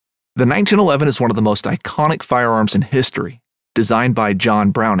The 1911 is one of the most iconic firearms in history. Designed by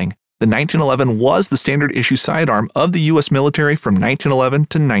John Browning, the 1911 was the standard issue sidearm of the U.S. military from 1911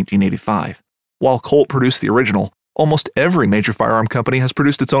 to 1985. While Colt produced the original, almost every major firearm company has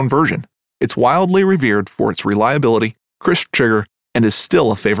produced its own version. It's wildly revered for its reliability, crisp trigger, and is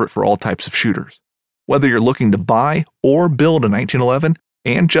still a favorite for all types of shooters. Whether you're looking to buy or build a 1911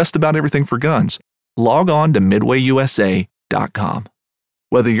 and just about everything for guns, log on to MidwayUSA.com.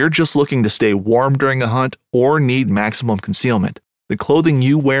 Whether you're just looking to stay warm during a hunt or need maximum concealment, the clothing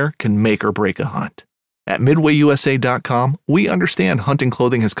you wear can make or break a hunt. At MidwayUSA.com, we understand hunting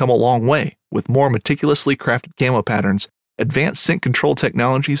clothing has come a long way with more meticulously crafted camo patterns, advanced scent control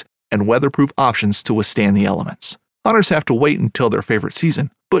technologies, and weatherproof options to withstand the elements. Hunters have to wait until their favorite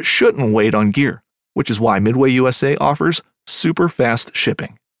season, but shouldn't wait on gear, which is why Midway USA offers super fast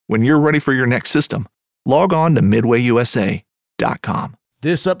shipping. When you're ready for your next system, log on to MidwayUSA.com.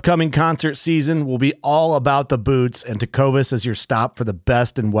 This upcoming concert season will be all about the boots, and Tecovas is your stop for the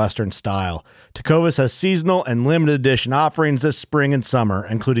best in Western style. Tecovas has seasonal and limited edition offerings this spring and summer,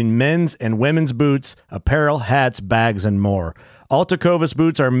 including men's and women's boots, apparel, hats, bags, and more. All Tecovas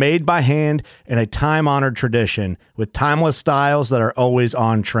boots are made by hand in a time-honored tradition with timeless styles that are always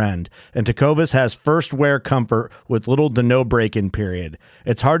on trend. And Tecovas has first wear comfort with little to no break-in period.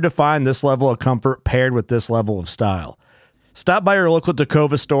 It's hard to find this level of comfort paired with this level of style. Stop by your local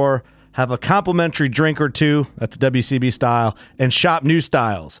Tecovas store, have a complimentary drink or two, that's WCB style, and shop new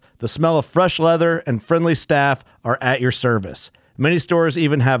styles. The smell of fresh leather and friendly staff are at your service. Many stores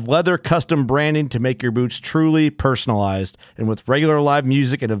even have leather custom branding to make your boots truly personalized. And with regular live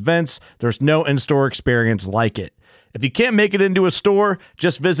music and events, there's no in-store experience like it. If you can't make it into a store,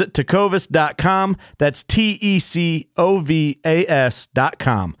 just visit Tecovas.com. That's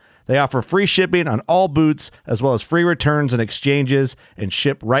TECOVAS.com. They offer free shipping on all boots, as well as free returns and exchanges, and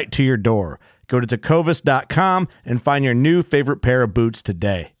ship right to your door. Go to Tecovas.com and find your new favorite pair of boots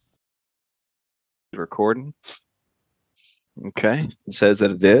today. Recording. Okay. It says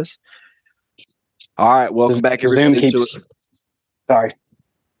that it is. All right. Welcome back, everybody. Sorry.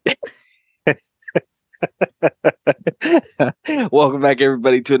 Welcome back,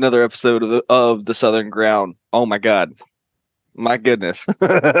 everybody, to another episode of the Southern Ground. Oh, my God. My goodness.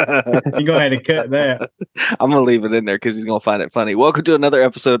 You go ahead and cut that. I'm going to leave it in there because he's going to find it funny. Welcome to another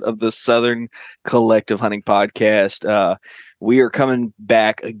episode of the Southern Collective Hunting Podcast. We are coming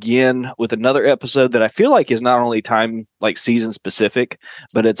back again with another episode that I feel like is not only season specific,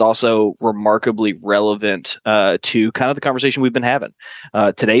 but it's also remarkably relevant to kind of the conversation we've been having.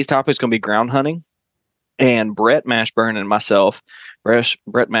 Today's topic is going to be ground hunting, and Brett Mashburn and myself, Brett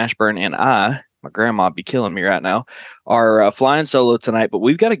Mashburn and I, my grandma be killing me right now, are flying solo tonight, but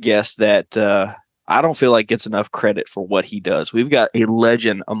we've got a guest that I don't feel like gets enough credit for what he does. We've got a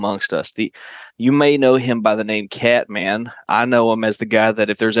legend amongst us. You may know him by the name Catman. I know him as the guy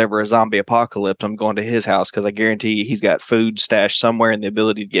that if there's ever a zombie apocalypse, I'm going to his house because I guarantee you he's got food stashed somewhere and the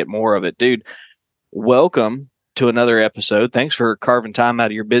ability to get more of it. Dude, welcome to another episode. Thanks for carving time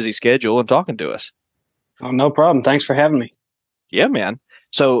out of your busy schedule and talking to us. Oh, no problem. Thanks for having me. Yeah, man.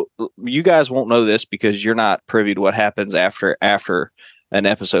 So you guys won't know this because you're not privy to what happens after an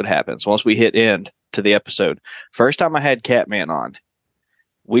episode happens. Once we hit end to the episode, first time I had Catman on,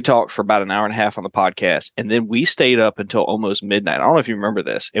 we talked for about an hour and a half on the podcast, and then we stayed up until almost midnight. I don't know if you remember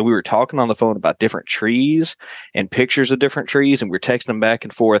this, and we were talking on the phone about different trees and pictures of different trees, and we were texting them back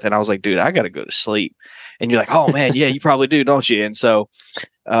and forth, and I was like, dude, I got to go to sleep. And you're like, oh, man, yeah, you probably do, don't you? And so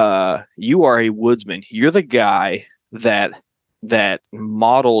you are a woodsman. You're the guy that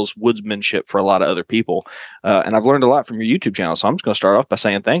models woodsmanship for a lot of other people. And I've learned a lot from your YouTube channel. So I'm just going to start off by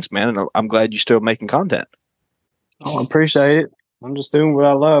saying thanks, man. And I'm glad you're still making content. Oh, I appreciate it. I'm just doing what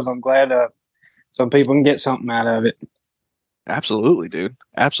I love. I'm glad some people can get something out of it. Absolutely, dude.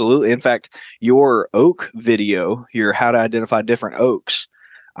 Absolutely. In fact, your oak video, your how to identify different oaks,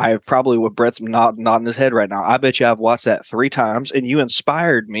 I have probably, with Brett's nodding his head right now, I bet you I've watched that 3 times, and you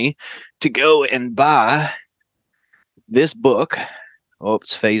inspired me to go and buy this book. Oh,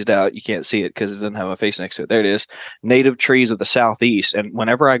 it's phased out. You can't see it because it doesn't have a face next to it. There it is. Native Trees of the Southeast. And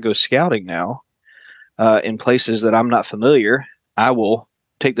whenever I go scouting now, in places that I'm not familiar, I will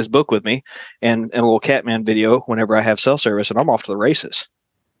take this book with me and a little Catman video whenever I have cell service, and I'm off to the races.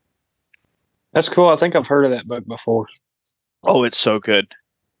 That's cool. I think I've heard of that book before. Oh, it's so good.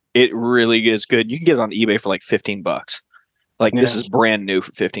 It really is good. You can get it on eBay for like $15. This is brand new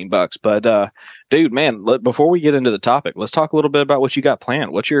for $15. But dude, man, before we get into the topic, let's talk a little bit about what you got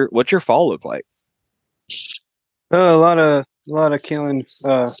planned. What's your fall look like? A lot of killing,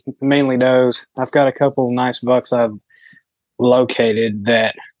 mainly does. I've got a couple of nice bucks I've located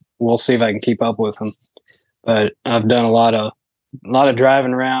that we'll see if I can keep up with them. But I've done a lot of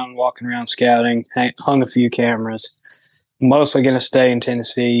driving around, walking around, scouting, hung a few cameras. Mostly going to stay in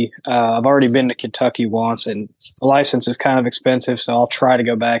Tennessee. I've already been to Kentucky once, and the license is kind of expensive, so I'll try to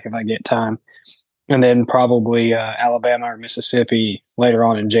go back if I get time. And then probably Alabama or Mississippi later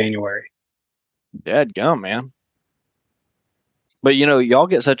on in January. Dadgum, man. But, y'all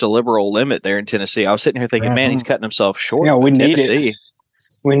get such a liberal limit there in Tennessee. I was sitting here thinking, man, he's cutting himself short. Yeah, we need Tennessee. it.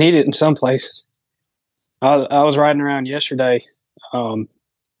 We need it in some places. I was riding around yesterday in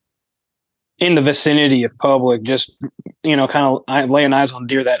the vicinity of public, just, kind of laying eyes on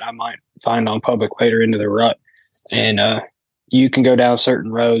deer that I might find on public later into the rut. And you can go down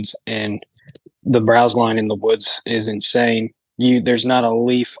certain roads, and the browse line in the woods is insane. There's not a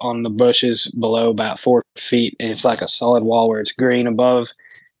leaf on the bushes below about 4 feet, and it's like a solid wall where it's green above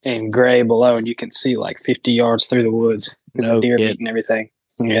and gray below, and you can see like 50 yards through the woods. No deer kid. meat and everything.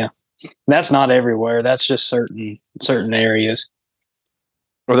 Yeah, that's not everywhere. That's just certain areas.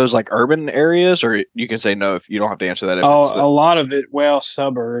 Are those like urban areas, or you can say no if you don't have to answer that? A lot of it,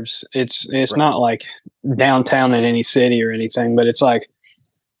 suburbs. It's right. Not like downtown in any city or anything, but it's like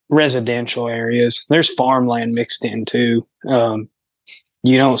residential areas. There's farmland mixed in too.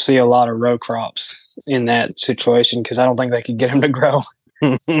 You don't see a lot of row crops in that situation because I don't think they could get them to grow.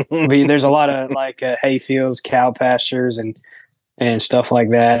 There's a lot of like hay fields, cow pastures, and stuff like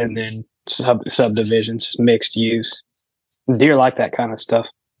that, and then subdivisions, mixed use. Deer like that kind of stuff.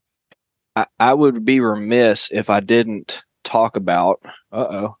 I would be remiss if I didn't talk about.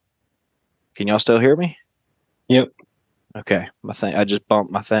 Can y'all still hear me? Yep. Okay, I just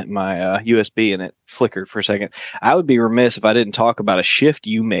bumped my USB and it flickered for a second. I would be remiss if I didn't talk about a shift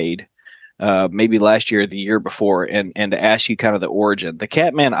you made, maybe last year or the year before, and to ask you kind of the origin. The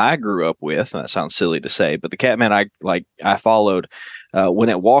Catman I grew up with, and that sounds silly to say, but the Catman I followed, when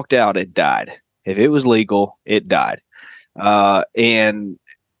it walked out, it died. If it was legal, it died. And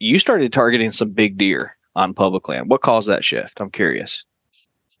you started targeting some big deer on public land. What caused that shift? I'm curious.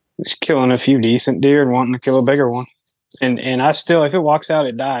 Just killing a few decent deer and wanting to kill a bigger one. And I still, if it walks out,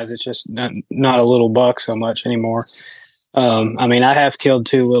 it dies. It's just not a little buck so much anymore. I have killed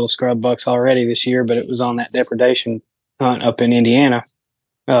 2 little scrub bucks already this year, but it was on that depredation hunt up in Indiana.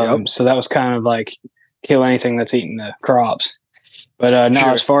 So that was kind of like kill anything that's eating the crops. But no,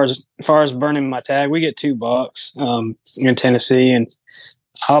 sure. as far as burning my tag, we get 2 bucks in Tennessee, and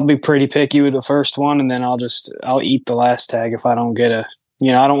I'll be pretty picky with the first one, and then I'll eat the last tag if I don't get I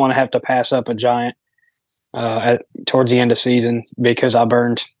don't want to have to pass up a giant towards the end of season because I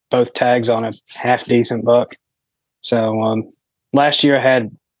burned both tags on a half decent buck. So last year I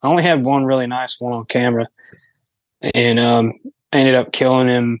only had one really nice one on camera, and ended up killing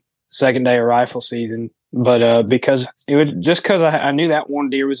him second day of rifle season. But because I knew that one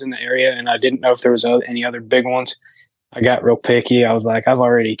deer was in the area and I didn't know if there was any other big ones, I got real picky. I was like, I've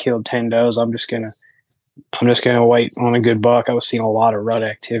already killed 10 does. I'm just gonna wait on a good buck. I was seeing a lot of rut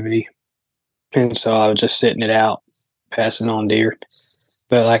activity, and so I was just sitting it out, passing on deer.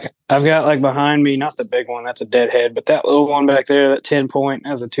 But like I've got like behind me, not the big one, that's a deadhead, but that little one back there, that 10 point,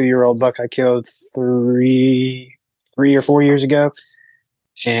 that was a 2-year-old buck I killed 3 or 4 years ago.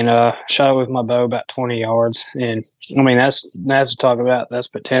 And shot it with my bow about 20 yards. And that's to talk about, that's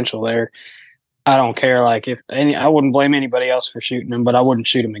potential there. I don't care. Like I wouldn't blame anybody else for shooting him, but I wouldn't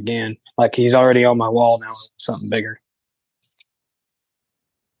shoot him again. Like he's already on my wall now, something bigger.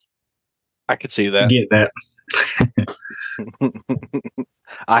 I could see that. Get that.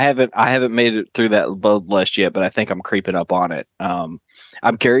 I haven't made it through that bloodlust yet, but I think I'm creeping up on it. I'm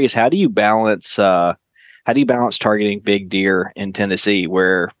curious, how do you balance targeting big deer in Tennessee,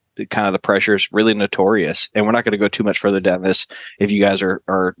 where the pressure is really notorious? And we're not going to go too much further down this. If you guys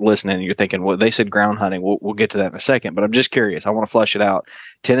are listening and you're thinking, well, they said ground hunting, we'll get to that in a second. But I'm just curious. I want to flush it out.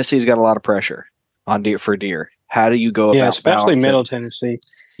 Tennessee's got a lot of pressure on deer. How do you go about especially balancing? Middle Tennessee?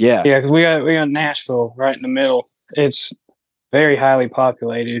 Yeah, because we got Nashville right in the middle. It's very highly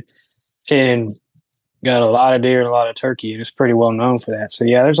populated and got a lot of deer and a lot of turkey, and it's pretty well known for that. So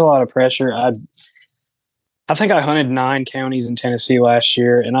yeah, there's a lot of pressure. I think I hunted 9 counties in Tennessee last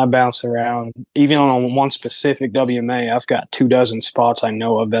year, and I bounce around. Even on one specific WMA, I've got 24 spots I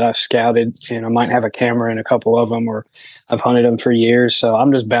know of that I've scouted, and I might have a camera in a couple of them, or I've hunted them for years. So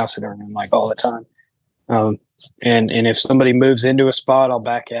I'm just bouncing around like all the time. And if somebody moves into a spot, I'll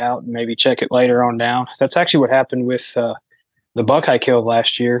back out and maybe check it later on down. That's actually what happened with the buck I killed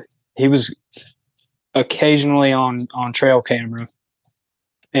last year. He was occasionally on trail camera,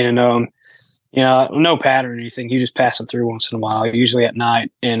 and no pattern or anything. You just pass them through once in a while, usually at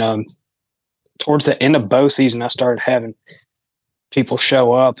night. And towards the end of bow season, I started having people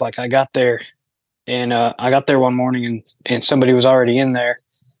show up. Like I got there one morning and somebody was already in there,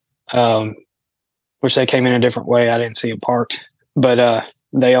 which they came in a different way. I didn't see them parked, but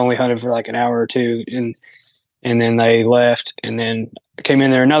they only hunted for like an hour or two, and then they left. And then I came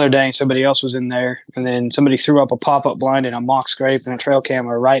in there another day, and somebody else was in there, and then somebody threw up a pop-up blind and a mock scrape and a trail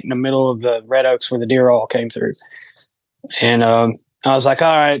camera right in the middle of the red oaks where the deer all came through. And I was like,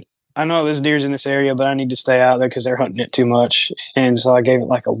 all right, I know there's deers in this area, but I need to stay out there because they're hunting it too much. And so I gave it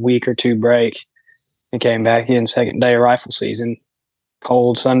like a week or two break and came back in second day of rifle season.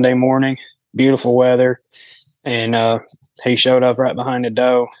 Cold Sunday morning, beautiful weather, and he showed up right behind the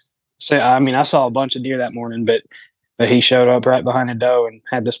doe. So I mean, I saw a bunch of deer that morning, but he showed up right behind the doe and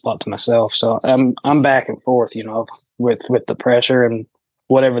had the spot to myself. So I'm back and forth, you know, with the pressure and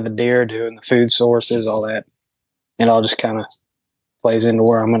whatever the deer do and the food sources, all that. It all just kind of plays into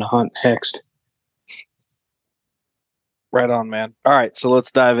where I'm going to hunt next. Right on, man. All right, so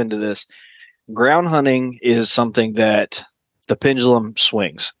let's dive into this. Ground hunting is something that the pendulum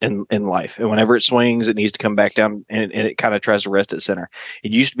swings in life. And whenever it swings, it needs to come back down, and it kind of tries to rest at center.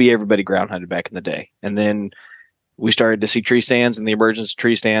 It used to be everybody ground hunted back in the day. And then we started to see tree stands and the emergence of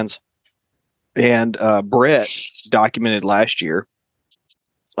tree stands. And Brett documented last year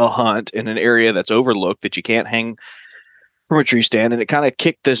a hunt in an area that's overlooked that you can't hang from a tree stand, and it kind of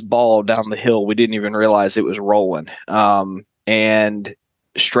kicked this ball down the hill. We didn't even realize it was rolling. And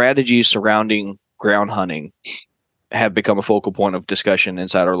strategies surrounding ground hunting have become a focal point of discussion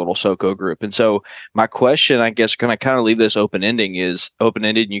inside our little SoCo group. And so my question, I guess, can I kind of leave this open-ended,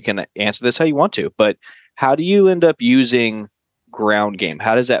 and you can answer this how you want to, but how do you end up using ground game?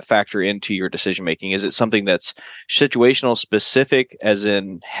 How does that factor into your decision making? Is it something that's situational specific as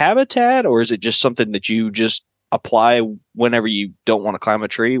in habitat, or is it just something that you just apply whenever you don't want to climb a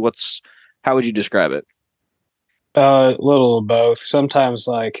tree? How would you describe it? A little of both. Sometimes,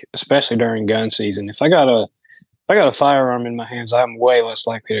 like especially during gun season, if I got a firearm in my hands, I'm way less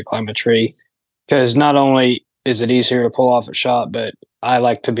likely to climb a tree because not only is it easier to pull off a shot, but I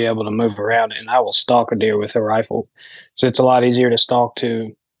like to be able to move around, and I will stalk a deer with a rifle. So it's a lot easier to stalk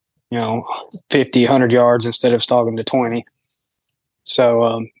to, 50, 100 yards instead of stalking to 20.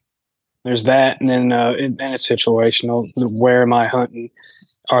 So there's that. And then it's situational. Where am I hunting?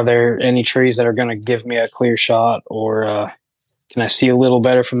 Are there any trees that are going to give me a clear shot, or can I see a little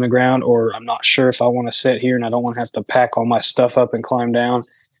better from the ground? Or I'm not sure if I want to sit here and I don't want to have to pack all my stuff up and climb down.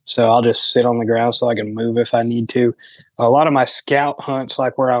 So I'll just sit on the ground so I can move if I need to. A lot of my scout hunts,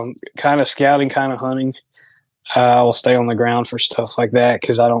 like where I'm kind of scouting, kind of hunting, I will stay on the ground for stuff like that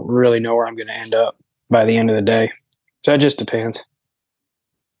because I don't really know where I'm going to end up by the end of the day. So it just depends.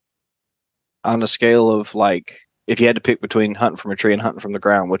 On a scale of like, if you had to pick between hunting from a tree and hunting from the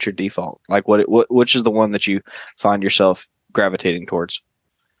ground, what's your default? Like which is the one that you find yourself gravitating towards?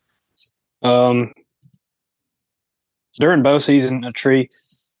 During bow season, a tree,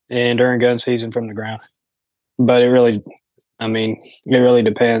 and during gun season from the ground. But it really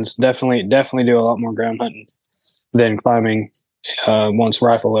depends. Definitely do a lot more ground hunting than climbing once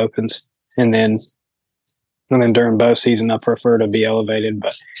rifle opens. And then during bow season, I prefer to be elevated.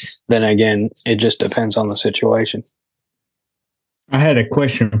 But then again, it just depends on the situation. I had a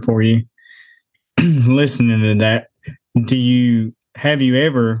question for you. Listening to that, have you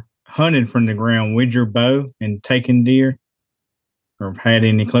ever hunted from the ground with your bow and taken deer, or had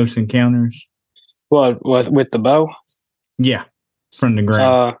any close encounters? Well, with the bow? Yeah, from the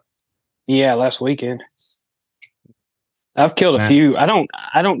ground. Yeah, last weekend. I've killed a few. I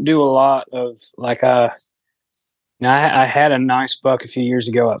don't do a lot of like I had a nice buck a few years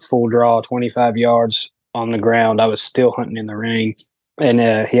ago at full draw, 25 yards on the ground. I was still hunting in the ring, and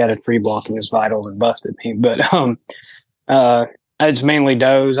he had a free block in his vitals and busted me. But it's mainly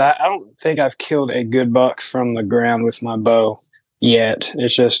does. I don't think I've killed a good buck from the ground with my bow yet.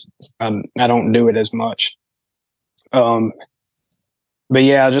 It's just I don't do it as much. But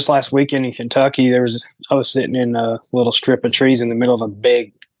yeah, just last weekend in Kentucky, I was sitting in a little strip of trees in the middle of a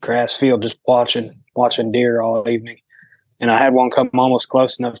big grass field, just watching deer all evening. And I had one come almost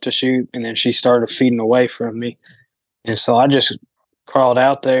close enough to shoot, and then she started feeding away from me. And so I just crawled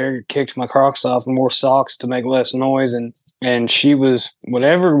out there, kicked my Crocs off and wore socks to make less noise. And she was,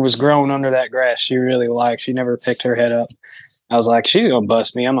 whatever was growing under that grass, she really liked. She never picked her head up. I was like, she's going to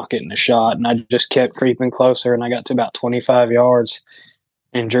bust me. I'm not getting a shot. And I just kept creeping closer, and I got to about 25 yards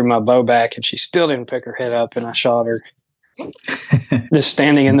and drew my bow back, and she still didn't pick her head up, and I shot her just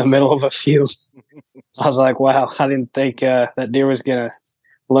standing in the middle of a field. I was like, wow, I didn't think that deer was going to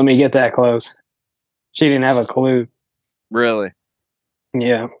let me get that close. She didn't have a clue. Really?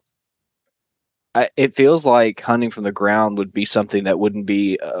 Yeah. it feels like hunting from the ground would be something that wouldn't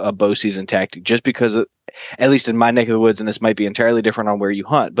be a bow season tactic, just because, at least in my neck of the woods, and this might be entirely different on where you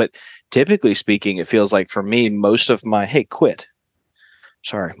hunt, but typically speaking, it feels like for me, most of my, hey, quit.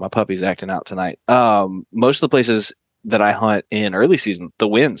 Sorry, my puppy's acting out tonight. Most of the places that I hunt in early season, the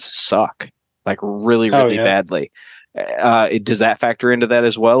winds suck, like really, really badly. Does that factor into that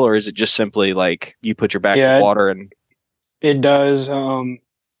as well, or is it just simply like you put your back in the water? And it does. I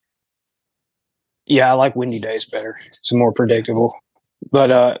like windy days better. It's more predictable.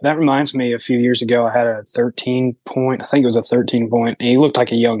 But that reminds me, a few years ago, I had a 13 point. I think it was a 13 point, and he looked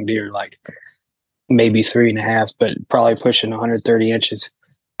like a young deer, like maybe 3.5, but probably pushing 130 inches.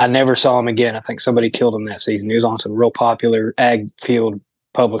 I never saw him again. I think somebody killed him that season. He was on some real popular ag field,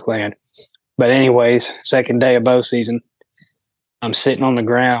 public land. But anyways, second day of bow season, I'm sitting on the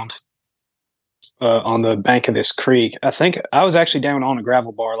ground on the bank of this creek. I think I was actually down on a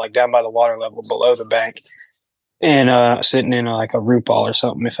gravel bar, like down by the water level below the bank, and sitting in like a root ball or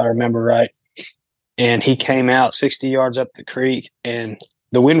something, if I remember right. And he came out 60 yards up the creek, and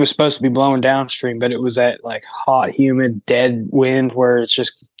the wind was supposed to be blowing downstream, but it was that like hot, humid, dead wind where it's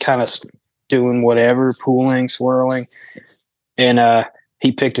just kind of doing whatever, pooling, swirling. And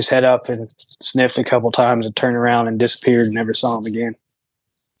he picked his head up and sniffed a couple times and turned around and disappeared and never saw him again.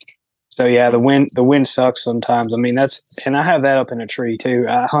 So yeah, the wind sucks sometimes. I mean, and I have that up in a tree too.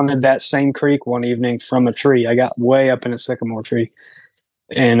 I hunted that same creek one evening from a tree. I got way up in a sycamore tree,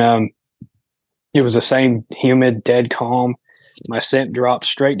 and it was the same humid, dead calm. My scent dropped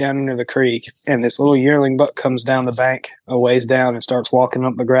straight down into the creek, and this little yearling buck comes down the bank a ways down and starts walking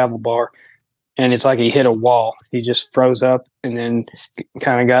up the gravel bar. And it's like he hit a wall. He just froze up and then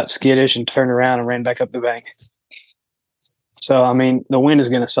kind of got skittish and turned around and ran back up the bank. So, I mean, the wind is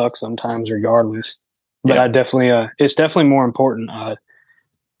going to suck sometimes regardless. But I definitely, it's definitely more important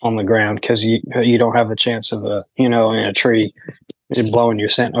on the ground because you don't have the chance of, in a tree blowing your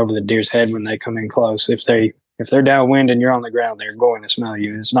scent over the deer's head when they come in close. If they're downwind and you're on the ground, they're going to smell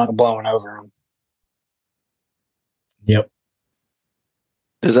you. It's not blowing over them. Yep.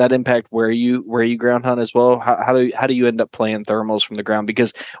 Does that impact where you ground hunt as well? How do you end up playing thermals from the ground?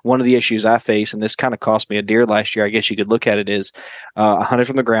 Because one of the issues I face, and this kind of cost me a deer last year, I guess you could look at it, is I hunted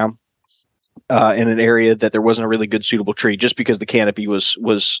from the ground in an area that there wasn't a really good suitable tree, just because the canopy was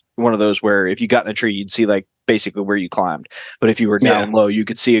one of those where if you got in a tree, you'd see like basically where you climbed. But if you were down low, you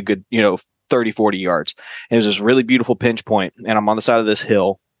could see a good 30, 40 yards. And it was this really beautiful pinch point, and I'm on the side of this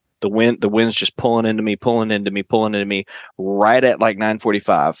hill. The wind's just pulling into me right at like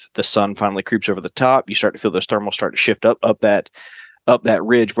 9:45. The sun finally creeps over the top. You start to feel those thermals start to shift up that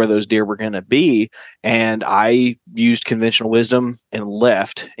ridge where those deer were going to be. And I used conventional wisdom and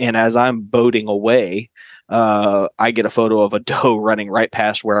left. And as I'm boating away, I get a photo of a doe running right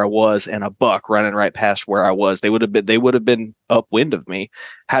past where I was and a buck running right past where I was. They would have been upwind of me.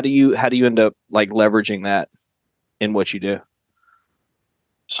 How do you end up like leveraging that in what you do?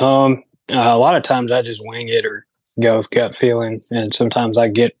 A lot of times I just wing it or go with gut feeling, and sometimes I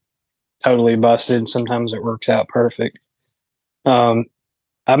get totally busted. Sometimes it works out perfect.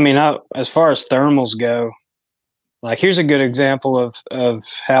 As far as thermals go, like here's a good example of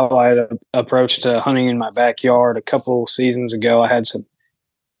how I approached hunting in my backyard. A couple seasons ago, I had some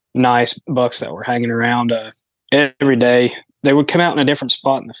nice bucks that were hanging around every day. They would come out in a different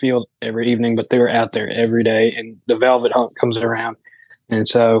spot in the field every evening, but they were out there every day, and the velvet hunt comes around. And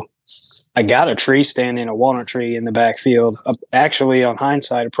so I got a tree stand in a walnut tree in the backfield. Actually, on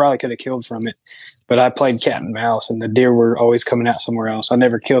hindsight, I probably could have killed from it, but I played cat and mouse, and the deer were always coming out somewhere else. I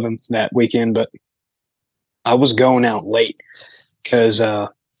never killed them that weekend, but I was going out late because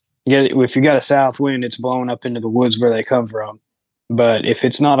if you got a south wind, it's blowing up into the woods where they come from. But if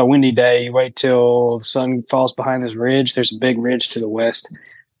it's not a windy day, you wait till the sun falls behind this ridge. There's a big ridge to the west.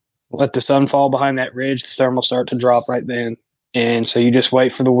 Let the sun fall behind that ridge, the thermals start to drop right then. And so you just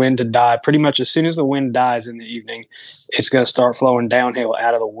wait for the wind to die. Pretty much as soon as the wind dies in the evening, it's going to start flowing downhill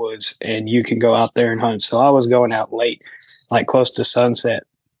out of the woods, and you can go out there and hunt. So I was going out late, like close to sunset,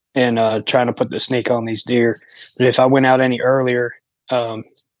 and trying to put the sneak on these deer. But if I went out any earlier,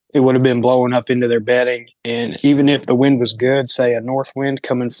 it would have been blowing up into their bedding. And even if the wind was good, say a north wind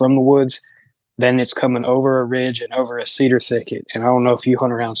coming from the woods, then it's coming over a ridge and over a cedar thicket. And I don't know if you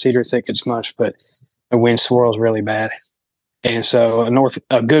hunt around cedar thickets much, but the wind swirls really bad. And so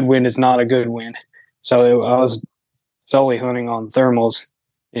a good wind is not a good wind. So I was solely hunting on thermals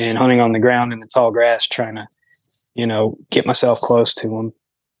and hunting on the ground in the tall grass, trying to, get myself close to them.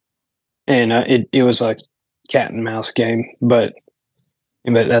 And it was a cat and mouse game. But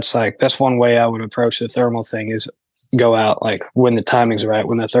that's one way I would approach the thermal thing is go out like when the timing's right,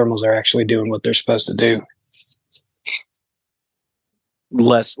 when the thermals are actually doing what they're supposed to do.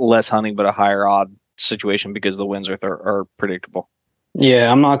 Less hunting, but a higher odd situation because the winds are predictable.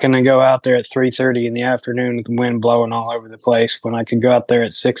 Yeah, I'm not going to go out there at 3:30 in the afternoon with the wind blowing all over the place when I could go out there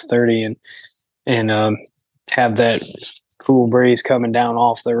at 6:30 and have that cool breeze coming down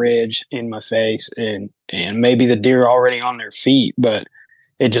off the ridge in my face, and maybe the deer already on their feet, but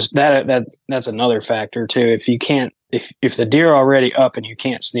it just that's another factor too. If you can't, if the deer are already up and you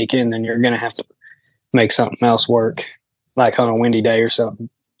can't sneak in, then you're going to have to make something else work, like on a windy day or something.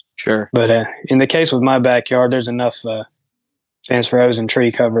 Sure. But in the case with my backyard, there's enough fence rows and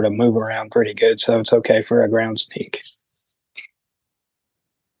tree cover to move around pretty good, so it's okay for a ground sneak.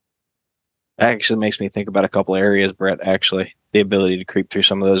 That actually makes me think about a couple of areas, Brett, actually. The ability to creep through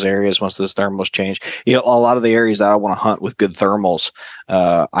some of those areas once those thermals change. You know, a lot of the areas that I want to hunt with good thermals,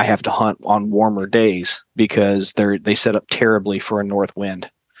 I have to hunt on warmer days because they set up terribly for a north wind.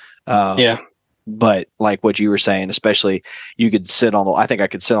 Yeah. But like what you were saying, especially I think I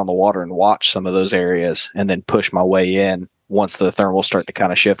could sit on the water and watch some of those areas and then push my way in once the thermals start to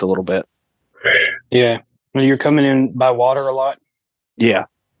kind of shift a little bit. Yeah. Well, you're coming in by water a lot? Yeah.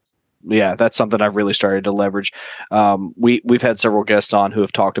 Yeah, that's something I've really started to leverage. We've had several guests on who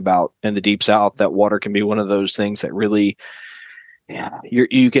have talked about in the Deep South that water can be one of those things that really,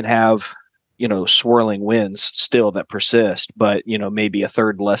 you can have, swirling winds still that persist, but maybe a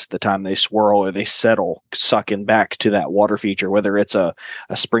third less the time they swirl or they settle, sucking back to that water feature, whether it's a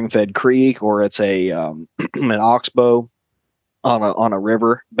spring-fed creek or it's an oxbow on a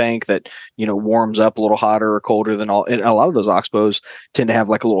river bank that warms up a little hotter or colder than all. And a lot of those oxbows tend to have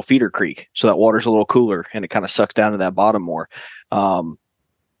like a little feeder creek, so that water's a little cooler and it kind of sucks down to that bottom more.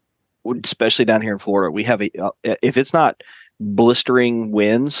 Especially down here in Florida, we have if it's not blistering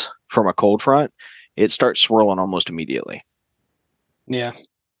winds from a cold front, it starts swirling almost immediately. Yeah,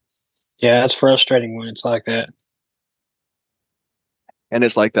 that's frustrating when it's like that. And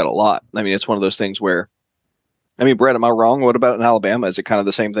it's like that a lot. I mean, it's one of those things where, Brett, am I wrong? What about in Alabama? Is it kind of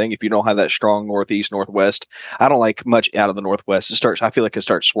the same thing? If you don't have that strong northeast, northwest, I don't like much out of the northwest. I feel like it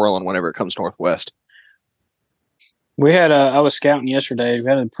starts swirling whenever it comes northwest. We had I was scouting yesterday. We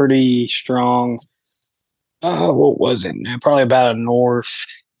had a pretty strong, what was it? Probably about a north.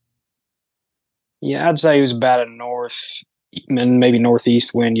 Yeah, I'd say it was about a north and maybe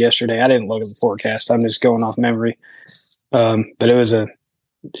northeast wind yesterday. I didn't look at the forecast. I'm just going off memory. But it was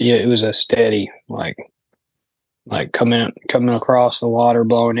a steady, like coming across the water,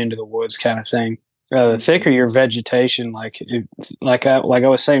 blowing into the woods kind of thing. The thicker your vegetation, like I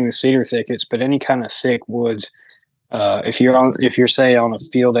was saying with cedar thickets, but any kind of thick woods, if you're say on a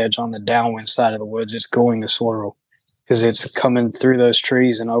field edge on the downwind side of the woods, it's going to swirl because it's coming through those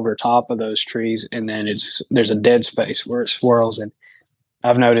trees and over top of those trees, and then there's a dead space where it swirls. And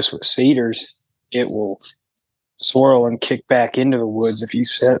I've noticed with cedars, it will swirl and kick back into the woods if you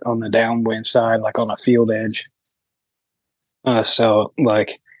sit on the downwind side, like on a field edge. So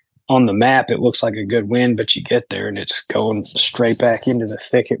like on the map, it looks like a good wind, but you get there and it's going straight back into the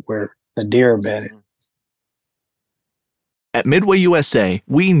thicket where the deer are bedded. At Midway USA,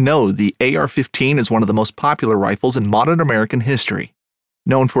 we know the AR-15 is one of the most popular rifles in modern American history.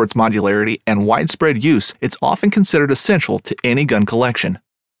 Known for its modularity and widespread use, it's often considered essential to any gun collection.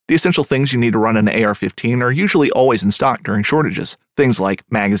 The essential things you need to run an AR-15 are usually always in stock during shortages, things like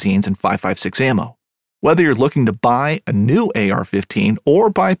magazines and 5.56 ammo. Whether you're looking to buy a new AR-15 or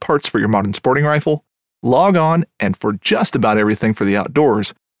buy parts for your modern sporting rifle, log on and for just about everything for the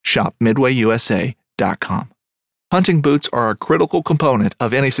outdoors, shop MidwayUSA.com. Hunting boots are a critical component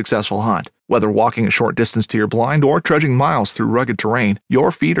of any successful hunt. Whether walking a short distance to your blind or trudging miles through rugged terrain,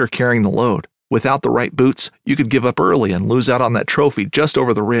 your feet are carrying the load. Without the right boots, you could give up early and lose out on that trophy just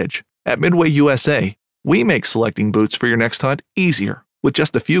over the ridge. At Midway USA, we make selecting boots for your next hunt easier. With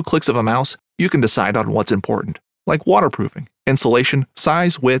just a few clicks of a mouse, you can decide on what's important, like waterproofing, insulation,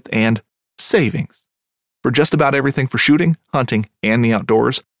 size, width, and savings. For just about everything for shooting, hunting, and the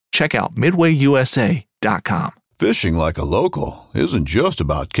outdoors, check out MidwayUSA.com. Fishing like a local isn't just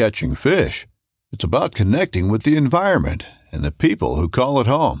about catching fish. It's about connecting with the environment and the people who call it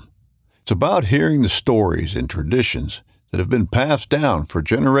home. It's about hearing the stories and traditions that have been passed down for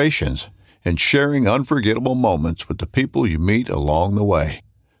generations and sharing unforgettable moments with the people you meet along the way.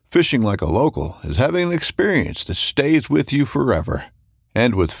 Fishing like a local is having an experience that stays with you forever.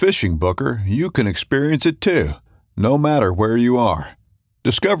 And with Fishing Booker, you can experience it too, no matter where you are.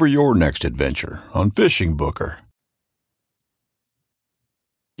 Discover your next adventure on Fishing Booker.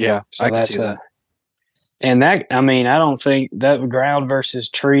 Yeah, So I can see that. and that, I don't think that ground versus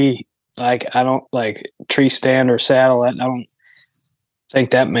tree Like, I don't like tree stand or saddle. I don't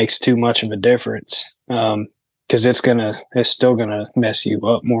think that makes too much of a difference. Because it's still gonna mess you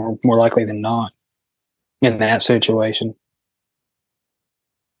up more likely than not in that situation.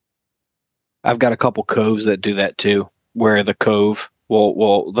 I've got a couple coves that do that too, where the cove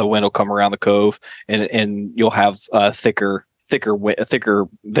the wind will come around the cove, and you'll have thicker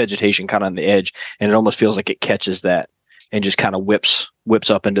vegetation kind of on the edge, and it almost feels like it catches that and just kind of whips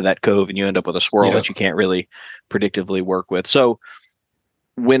up into that cove, and you end up with a swirl that you can't really predictively work with. So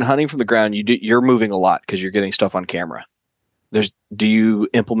when hunting from the ground, you're moving a lot because you're getting stuff on camera. Do you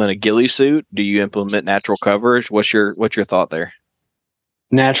implement a ghillie suit? Do you implement natural coverage? What's your thought there?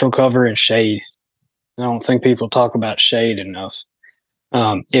 Natural cover and shade. I don't think people talk about shade enough.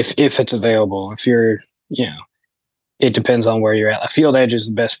 If it's available, if you're, it depends on where you're at. A field edge is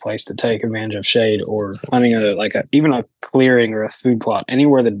the best place to take advantage of shade, or hunting even a clearing or a food plot,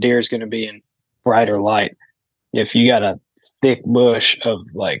 anywhere the deer is going to be in brighter light. If you got a thick bush of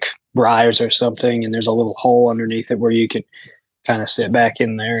like briars or something, and there's a little hole underneath it where you can kind of sit back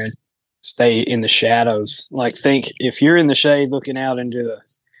in there and stay in the shadows. Like, think if you're in the shade looking out into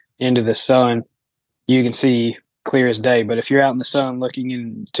the sun, you can see clear as day. But if you're out in the sun looking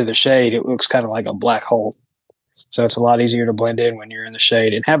into the shade, it looks kind of like a black hole. So it's a lot easier to blend in when you're in the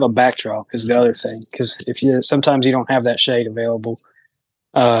shade. And have a backdrop is the other thing, because sometimes you don't have that shade available.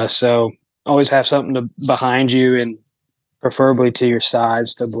 So always have something behind you, and preferably to your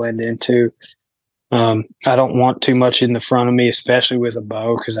sides to blend into. I don't want too much in the front of me, especially with a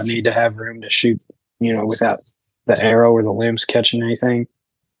bow, because I need to have room to shoot, without the arrow or the limbs catching anything.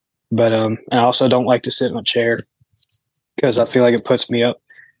 But I also don't like to sit in a chair, because I feel like it puts me up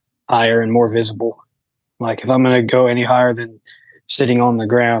higher and more visible. Like, if I'm going to go any higher than sitting on the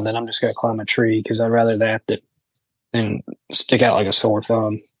ground, then I'm just going to climb a tree, because I'd rather that than stick out like a sore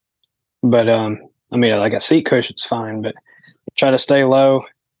thumb. But like a seat cushion's fine, but try to stay low.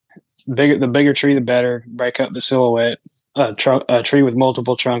 The bigger tree, the better. Break up the silhouette. A tree with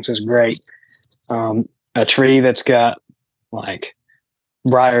multiple trunks is great. A tree that's got like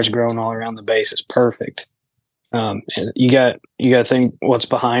briars growing all around the base is perfect. And you got to think what's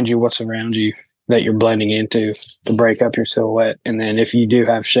behind you, what's around you that you're blending into to break up your silhouette. And then if you do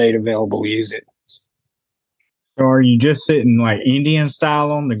have shade available, use it. So are you just sitting like Indian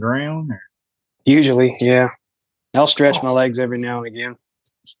style on the ground? Or? Usually, yeah. I'll stretch my legs every now and again.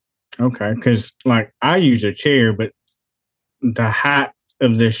 Okay, because like I use a chair, but the height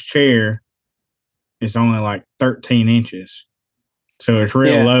of this chair is only like 13 inches. So it's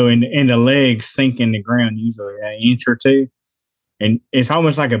real low, and the legs sink in the ground usually an inch or two. And it's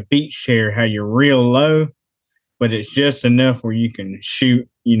almost like a beach chair, how you're real low, but it's just enough where you can shoot,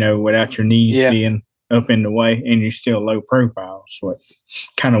 without your knees being up in the way, and you're still low profile. So it's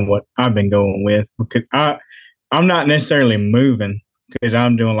kind of what I've been going with, because I'm not necessarily moving, because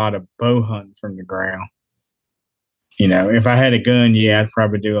I'm doing a lot of bow hunting from the ground. If I had a gun, I'd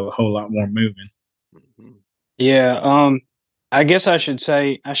probably do a whole lot more moving. Yeah. I guess I shouldn't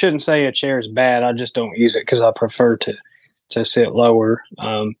say a chair is bad. I just don't use it because I prefer to sit lower.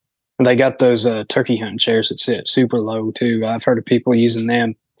 They got those turkey hunting chairs that sit super low too. I've heard of people using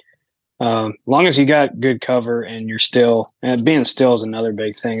them. As long as you got good cover and you're still, and being still is another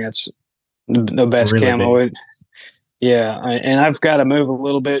big thing. That's the best really camo. And I've got to move a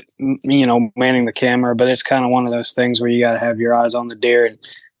little bit, manning the camera, but it's kind of one of those things where you got to have your eyes on the deer, and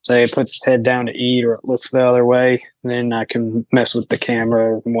say it puts its head down to eat or it looks the other way, then I can mess with the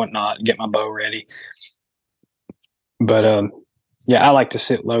camera and whatnot and get my bow ready. But I like to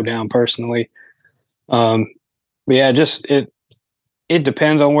sit low down personally. It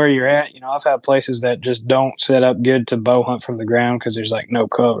depends on where you're at. I've had places that just don't set up good to bow hunt from the ground because there's like no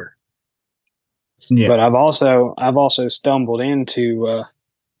cover. Yeah. But I've also stumbled into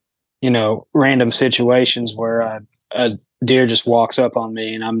random situations where a deer just walks up on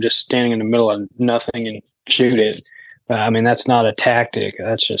me and I'm just standing in the middle of nothing and shoot it. But that's not a tactic.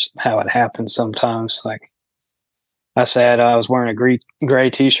 That's just how it happens sometimes. Like I said, I was wearing a gray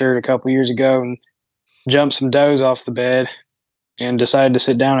t-shirt a couple years ago and jumped some does off the bed and decided to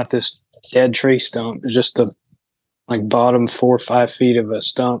sit down at this dead tree stump, just the bottom 4 or 5 feet of a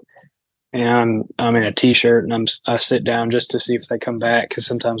stump. And I'm in a t-shirt and I sit down just to see if they come back, because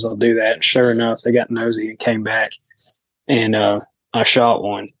sometimes they'll do that. And sure enough, they got nosy and came back, and I shot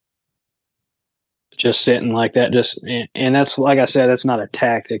one just sitting like that. And that's, like I said, that's not a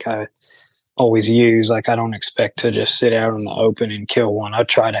tactic I always use. Like, I don't expect to just sit out in the open and kill one. I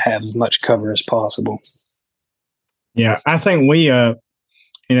try to have as much cover as possible. Yeah, I think we,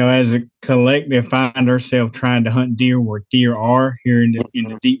 as a collective, find ourselves trying to hunt deer where deer are here in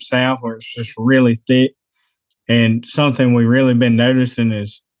the deep south, where it's just really thick. And something we've really been noticing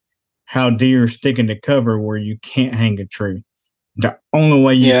is how deer are sticking to cover where you can't hang a tree. The only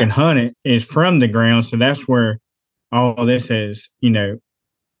way you can hunt it is from the ground. So that's where all this has,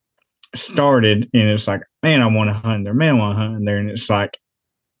 started. And it's like, man, I want to hunt there. Man, I want to hunt there. And it's like,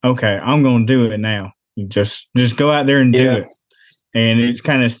 okay, I'm going to do it now. You just go out there and do it. And it's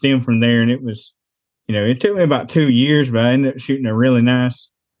kind of stemmed from there. And it was, it took me about 2 years, but I ended up shooting a really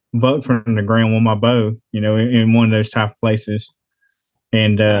nice buck from the ground with my bow, in one of those type of places.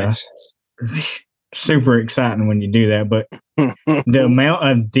 And Nice. super exciting when you do that. But the amount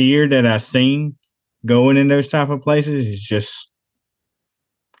of deer that I've seen going in those type of places is just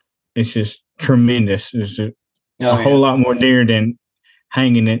tremendous. It's just a whole lot more deer than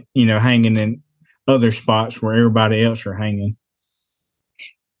hanging in other spots where everybody else are hanging.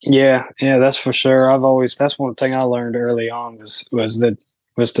 Yeah, that's for sure. That's one thing I learned early on was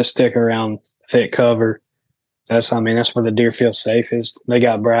to stick around thick cover. That's where the deer feel safest. They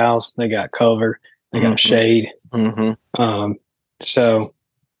got browse, they got cover, they got shade. Mm-hmm.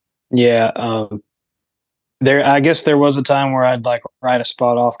 I guess there was a time where I'd like write a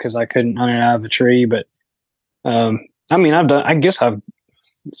spot off because I couldn't hunt it out of a tree, but I've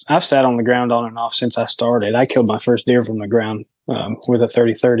sat on the ground on and off since I started. I killed my first deer from the ground with a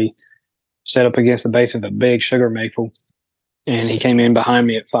 30-30, set up against the base of a big sugar maple, and he came in behind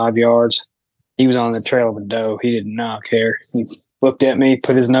me at 5 yards. He was on the trail of a doe. He did not care. He looked at me,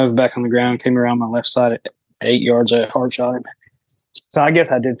 put his nose back on the ground, came around my left side at 8 yards. I hard shot him. So I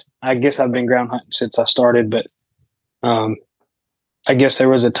guess I did. I guess I've been ground hunting since I started, but I guess there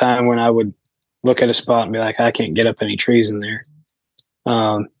was a time when I would look at a spot and be like, I can't get up any trees in there.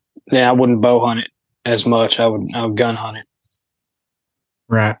 I wouldn't bow hunt it as much. I would gun hunt it.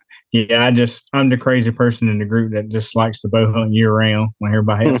 Right. Yeah, I'm the crazy person in the group that just likes to bow hunt year round when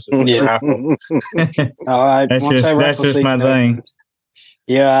everybody else is rifle. That's just my thing.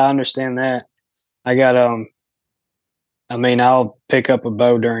 Yeah, I understand that. I got I'll pick up a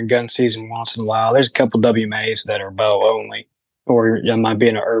bow during gun season once in a while. There's a couple WMAs that are bow only, or I might be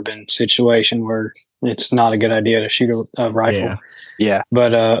in an urban situation where it's not a good idea to shoot a rifle. Yeah.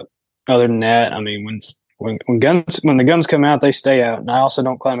 But other than that, when the guns come out, they stay out. And I also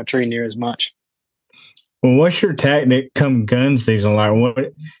don't climb a tree near as much. Well, what's your tactic come gun season? Like,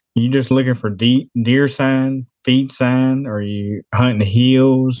 what you just looking for deer sign, feed sign, or are you hunting the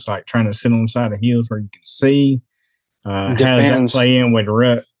hills, like trying to sit on the side of hills where you can see? How does that play in with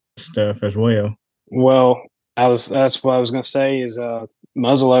rut stuff as well? Well, that's what I was going to say is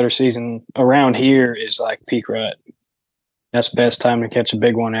muzzleloader season around here is like peak rut. That's the best time to catch a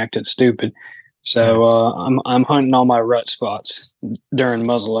big one acting stupid. So I'm hunting all my rut spots during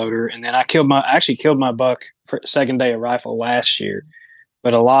muzzleloader, and then I actually killed my buck for second day of rifle last year.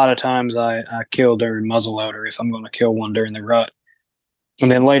 But a lot of times I kill during muzzleloader if I'm going to kill one during the rut.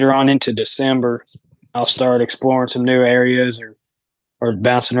 And then later on into December, I'll start exploring some new areas or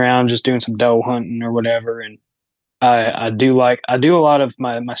bouncing around, just doing some doe hunting or whatever. And I do a lot of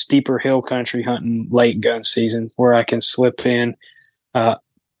my steeper hill country hunting late gun season where I can slip in.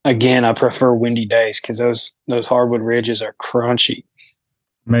 Again, I prefer windy days because those hardwood ridges are crunchy.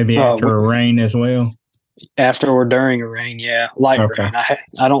 Maybe after a rain as well. After or during a rain, yeah, light rain.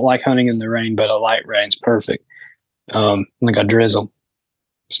 I don't like hunting in the rain, but a light rain's perfect. Like a drizzle.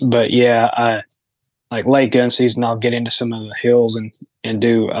 But yeah, I like late gun season. I'll get into some of the hills and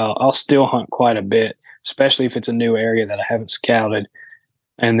do. I'll still hunt quite a bit, especially if it's a new area that I haven't scouted.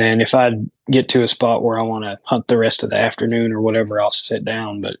 And then if I get to a spot where I want to hunt the rest of the afternoon or whatever, I'll sit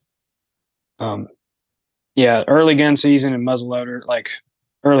down. But early gun season and muzzleloader, like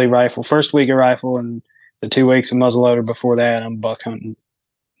early rifle, first week of rifle and the 2 weeks of muzzleloader before that, I'm buck hunting.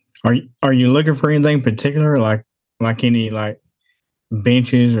 Are you looking for anything particular, like any like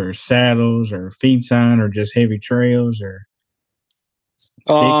benches or saddles or feed sign or just heavy trails or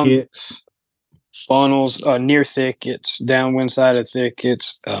thickets? Funnels near thickets, downwind side of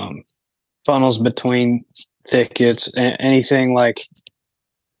thickets, funnels between thickets, anything like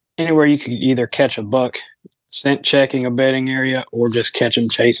anywhere you could either catch a buck scent checking a bedding area or just catch them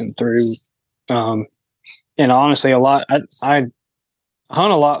chasing through. And honestly, I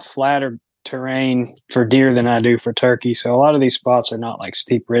hunt a lot flatter terrain for deer than I do for turkey. So a lot of these spots are not like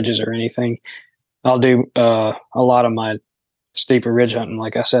steep ridges or anything. I'll do a lot of my steeper ridge hunting,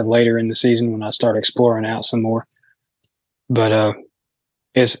 like I said, later in the season when I start exploring out some more. But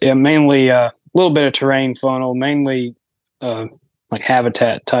it's mainly a little bit of terrain funnel, mainly like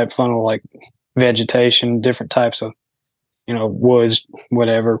habitat type funnel, like vegetation, different types of woods,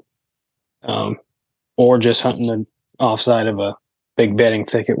 whatever, or just hunting the offside of a big bedding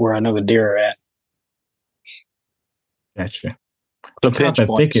thicket where I know the deer are at. Gotcha. The What type pinch of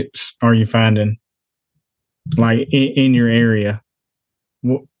points. thickets are you finding, like in your area?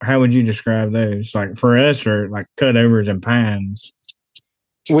 How would you describe those? Like for us, or like cutovers and pines?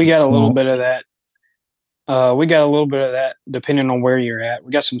 We got a little Swamp. bit of that. We got a little bit of that depending on where you're at.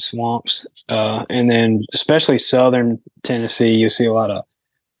 We got some swamps, and then especially southern Tennessee, you see a lot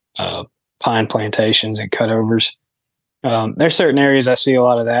of pine plantations and cutovers. There's certain areas I see a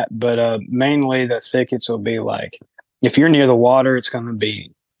lot of that, but mainly the thickets will be like, if you're near the water, it's going to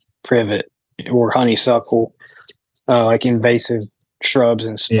be privet or honeysuckle, like invasive shrubs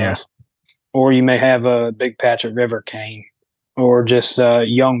and stuff. Yeah. Or you may have a big patch of river cane, or just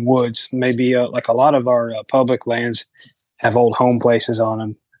young woods. Maybe like a lot of our public lands have old home places on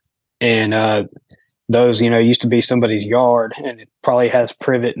them, and those used to be somebody's yard, and it probably has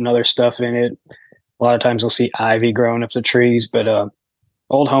privet and other stuff in it. A lot of times we'll see ivy growing up the trees, but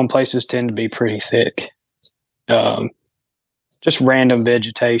old home places tend to be pretty thick. Just random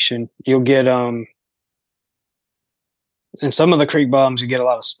vegetation. You'll get in some of the creek bottoms, you get a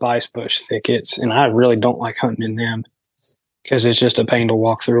lot of spice bush thickets, and I really don't like hunting in them because it's just a pain to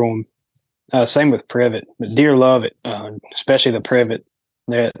walk through them. Same with privet, but deer love it, especially the privet.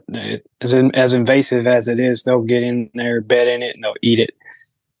 As invasive as it is, they'll get in there, bed in it, and they'll eat it.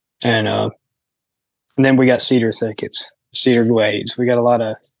 And then we got cedar thickets, cedar glades. We got a lot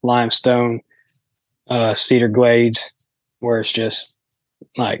of limestone cedar glades where it's just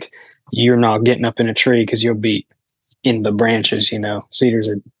like you're not getting up in a tree because you'll be in the branches. Cedars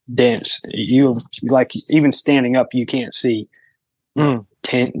are dense. You like even standing up, you can't see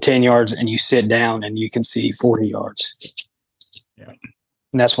 10 yards, and you sit down and you can see 40 yards. Yeah.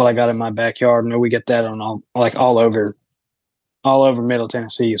 And that's what I got in my backyard. And we get that on all over Middle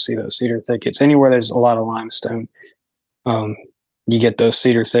Tennessee. You see those cedar thickets. Anywhere there's a lot of limestone, you get those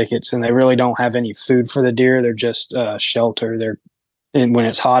cedar thickets, and they really don't have any food for the deer. They're just shelter. And when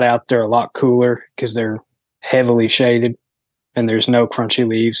it's hot out, they're a lot cooler because they're heavily shaded, and there's no crunchy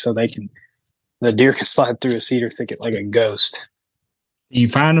leaves, so the deer can slide through a cedar thicket like a ghost. You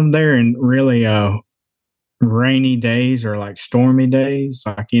find them there in really rainy days or like stormy days,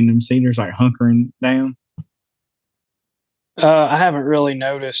 like in them cedars, like hunkering down? I haven't really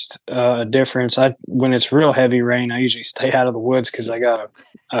noticed a difference. When it's real heavy rain, I usually stay out of the woods because I got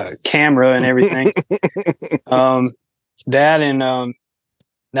a camera and everything. That and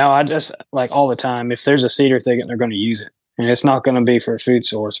now I just like all the time. If there's a cedar thicket, they're going to use it, and it's not going to be for a food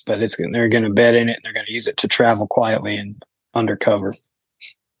source, but they're going to bed in it, and they're going to use it to travel quietly and undercover.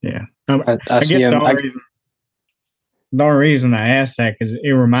 Yeah, I guess see them. The only reason I asked that because it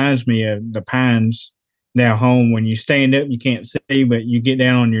reminds me of the pines down home. When you stand up, you can't see, but you get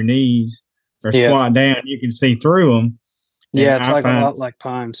down on your knees or squat down, you can see through them. Yeah, it's a lot like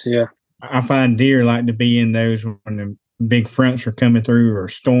pines. Yeah, I find deer like to be in those when the big fronts are coming through or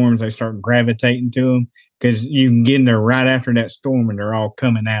storms. They start gravitating to them because you can get in there right after that storm, and they're all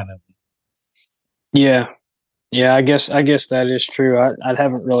coming out of them. Yeah. I guess that is true. I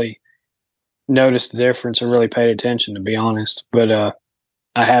haven't really noticed the difference or really paid attention, to be honest, but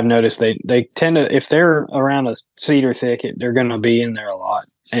I have noticed they tend to, if they're around a cedar thicket, they're going to be in there a lot,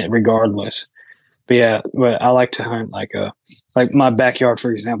 regardless. But yeah, but I like to hunt like my backyard,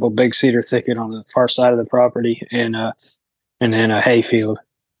 for example, big cedar thicket on the far side of the property, and then a hayfield.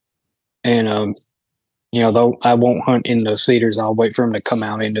 And though I won't hunt in those cedars, I'll wait for them to come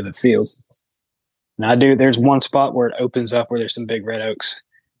out into the field. And there's one spot where it opens up where there's some big red oaks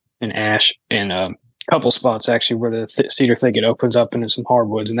and ash, and a couple spots actually where the cedar thicket opens up into some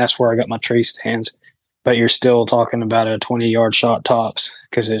hardwoods, and that's where I got my tree stands. But you're still talking about a 20-yard shot tops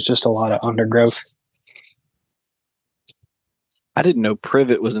because it's just a lot of undergrowth. I didn't know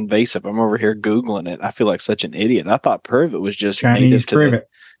privet was invasive. I'm over here Googling it. I feel like such an idiot. I thought privet was just Chinese privet.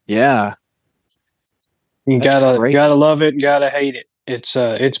 Yeah. You gotta love it and gotta hate it.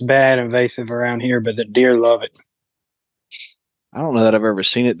 It's bad invasive around here, but the deer love it. I don't know that I've ever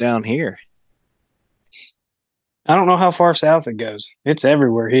seen it down here. I don't know how far south it goes. It's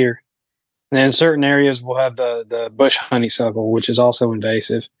everywhere here. And then in certain areas we'll have the bush honeysuckle, which is also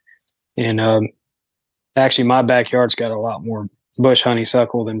invasive. And actually my backyard's got a lot more bush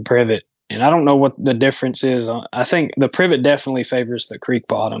honeysuckle than privet. And I don't know what the difference is. I think the privet definitely favors the creek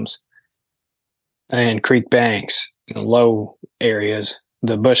bottoms and creek banks, low areas.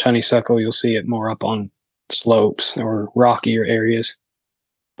 The bush honeysuckle, you'll see it more up on slopes or rockier areas.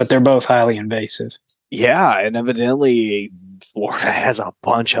 But they're both highly invasive. Yeah, and evidently Florida has a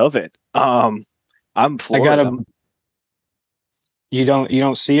bunch of it. I'm Florida. You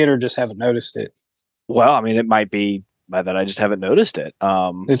don't see it or just haven't noticed it? Well, I mean, it might be that I just haven't noticed it.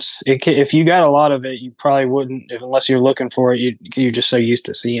 If you got a lot of it, you probably wouldn't, unless you're looking for it. You're just so used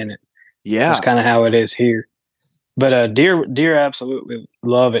to seeing it. Yeah, that's kind of how it is here. But deer absolutely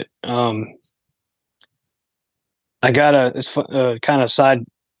love it. I got it's kind of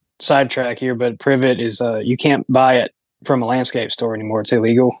sidetrack here, but privet is you can't buy it from a landscape store anymore. It's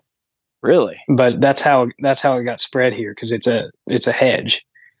illegal. Really? But that's how it got spread here, because it's a hedge.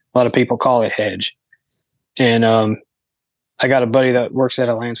 A lot of people call it hedge. And I got a buddy that works at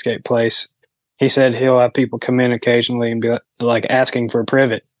a landscape place. He said he'll have people come in occasionally and be like asking for a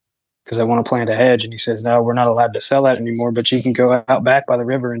privet because they want to plant a hedge. And he says, no, we're not allowed to sell that anymore, but you can go out back by the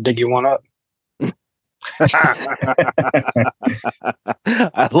river and dig you one up.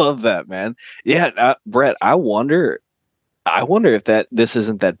 I love that, man. Yeah, Brett, I wonder if this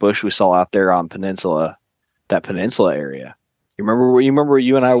isn't that bush we saw out there on that peninsula area. You remember where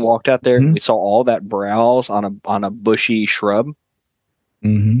you and I walked out there? Mm-hmm. We saw all that browse on a bushy shrub.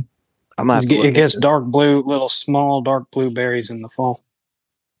 Mm-hmm. It gets dark blue, little small dark blue berries in the fall.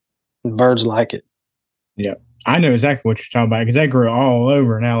 Birds like it. Yeah, I know exactly what you're talking about because they grow all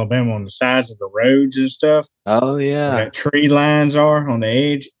over in Alabama on the sides of the roads and stuff. Oh yeah, where that tree lines are on the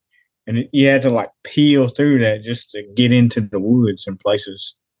edge, and you had to like peel through that just to get into the woods in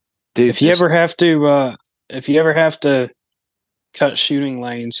places. Dude, if you ever have to cut shooting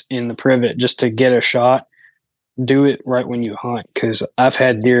lanes in the privet just to get a shot, do it right when you hunt, because I've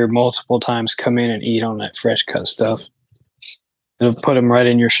had deer multiple times come in and eat on that fresh cut stuff. It'll put them right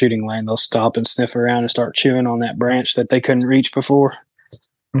in your shooting lane. They'll stop and sniff around and start chewing on that branch that they couldn't reach before.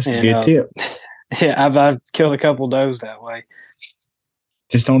 That's a good tip. Yeah, I've killed a couple does that way.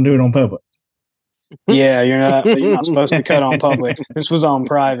 Just don't do it on public. Yeah, you're not supposed to cut on public. This was on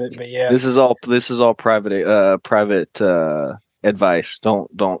private, but yeah. This is all private advice.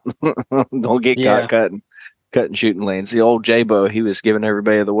 Don't get caught cutting shooting lanes. The old J-Bo, he was giving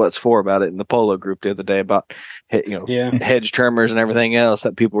everybody the what's for about it in the polo group the other day about hedge trimmers and everything else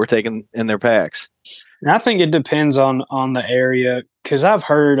that people were taking in their packs. And I think it depends on the area, because I've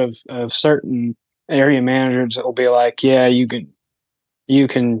heard of certain area managers that will be like, yeah, you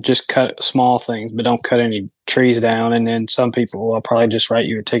can just cut small things, but don't cut any trees down. And then some people will probably just write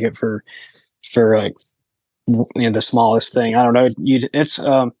you a ticket for like, the smallest thing. I don't know.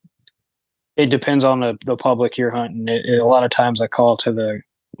 It depends on the public you're hunting. A lot of times I call to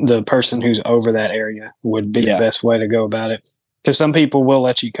the person who's over that area would be the best way to go about it. Because some people will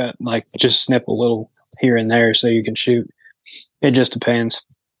let you cut, like just snip a little here and there so you can shoot. It just depends.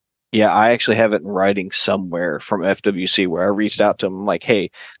 Yeah, I actually have it in writing somewhere from FWC where I reached out to them. I'm like,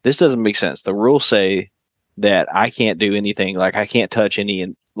 hey, this doesn't make sense. The rules say that I can't do anything, like I can't touch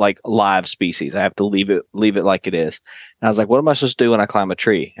any like live species. I have to leave it like it is. And I was like, what am I supposed to do when I climb a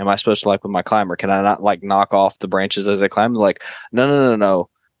tree? Am I supposed to, like with my climber, can I not like knock off the branches as I climb? They're like, no.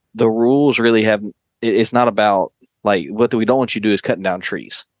 The rules really have, it's not about like, what we don't want you to do is cutting down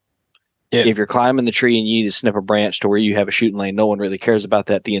trees. Yeah. If you're climbing the tree and you need to snip a branch to where you have a shooting lane, no one really cares about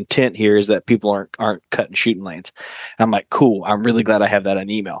that. The intent here is that people aren't cutting shooting lanes. And I'm like, cool. I'm really glad I have that on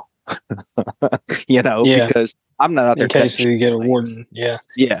email. Because I'm not out there in case you get a warden. Yeah.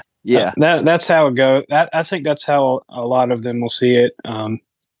 That's how it goes. I think that's how a lot of them will see it.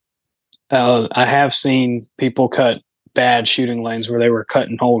 I have seen people cut bad shooting lanes where they were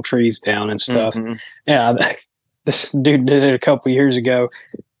cutting whole trees down and stuff. Mm-hmm. Yeah, this dude did it a couple years ago.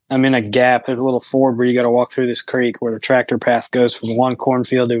 I'm in a gap. There's a little ford where you got to walk through this creek where the tractor path goes from one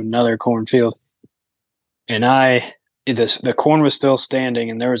cornfield to another cornfield. And the corn was still standing,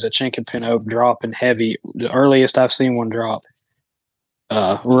 and there was a chinkapin oak dropping heavy. The earliest I've seen one drop,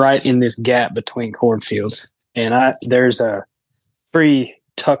 right in this gap between cornfields. And there's a tree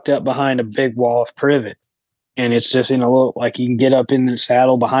tucked up behind a big wall of privet. And it's just in a little, like you can get up in the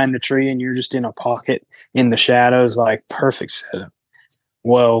saddle behind the tree and you're just in a pocket in the shadows, like perfect setup.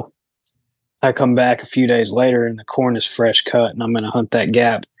 Well, I come back a few days later and the corn is fresh cut, and I'm going to hunt that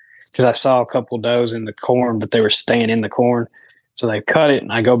gap because I saw a couple does in the corn, but they were staying in the corn. So they cut it,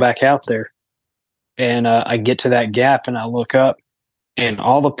 and I go back out there, and I get to that gap, and I look up, and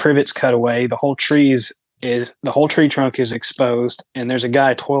all the privets cut away. The whole tree trunk is exposed, and there's a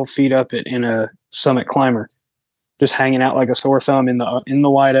guy 12 feet up it in a summit climber, just hanging out like a sore thumb in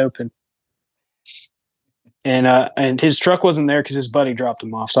the wide open. And his truck wasn't there because his buddy dropped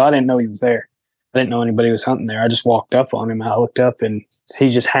him off. So I didn't know he was there. I didn't know anybody was hunting there. I just walked up on him. I looked up and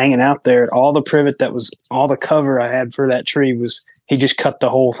he's just hanging out there. All the privet all the cover I had for that tree he just cut the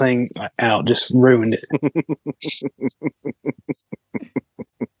whole thing out, just ruined it.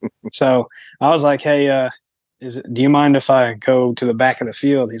 So I was like, hey, do you mind if I go to the back of the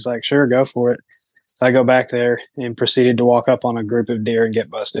field? He's like, sure, go for it. So I go back there and proceeded to walk up on a group of deer and get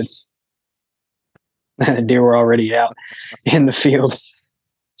busted. The deer were already out in the field.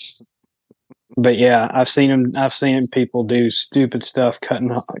 But yeah, I've seen people do stupid stuff,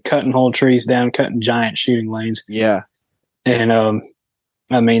 cutting whole trees down, cutting giant shooting lanes. Yeah. And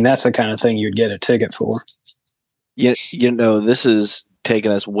I mean, that's the kind of thing you'd get a ticket for. This is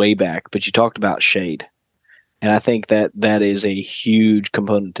taking us way back, but you talked about shade. And I think that is a huge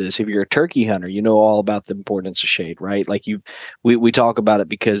component to this. If you're a turkey hunter, you know all about the importance of shade, right? Like we talk about it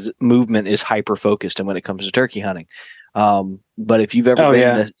because movement is hyper focused, and when it comes to turkey hunting. But if you've ever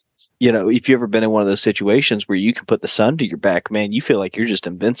if you've ever been in one of those situations where you can put the sun to your back, man, you feel like you're just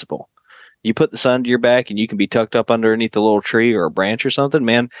invincible. You put the sun to your back and you can be tucked up underneath a little tree or a branch or something,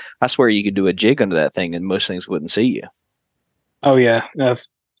 man. I swear you could do a jig under that thing and most things wouldn't see you. Oh yeah,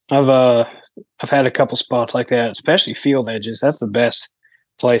 I've had a couple spots like that, especially field edges. That's the best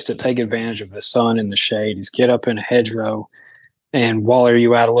place to take advantage of the sun and the shade. Is get up in a hedgerow and waller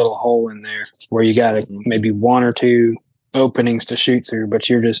you out a little hole in there where you got maybe one or two openings to shoot through, but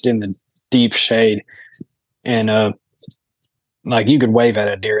you're just in the deep shade, and like you could wave at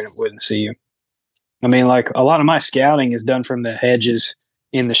a deer and it wouldn't see you. I mean, like a lot of my scouting is done from the hedges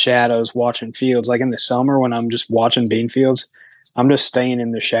in the shadows, watching fields. Like in the summer when I'm just watching bean fields, I'm just staying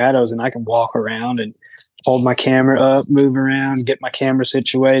in the shadows and I can walk around and hold my camera up, move around, get my camera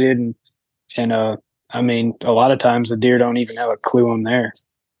situated. And I mean, a lot of times the deer don't even have a clue I'm there.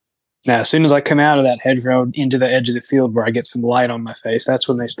 Now, as soon as I come out of that hedgerow into the edge of the field where I get some light on my face, that's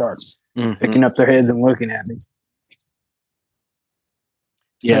when they start picking up their heads and looking at me.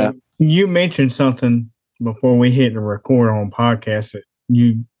 Yeah. You mentioned something before we hit the record on podcast that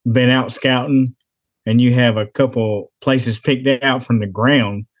you've been out scouting and you have a couple places picked out from the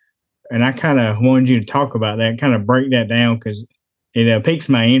ground. And I kind of wanted you to talk about that, kind of break that down, because it piques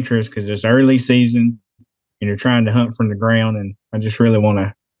my interest because it's early season and you're trying to hunt from the ground. And I just really want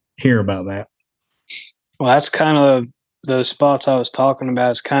to hear about that. Well, that's kind of those spots I was talking about.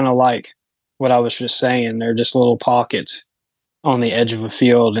 It's kind of like what I was just saying. They're just little pockets on the edge of a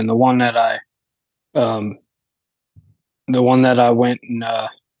field. And the one that I went and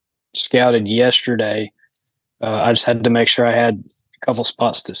scouted yesterday, I just had to make sure I had a couple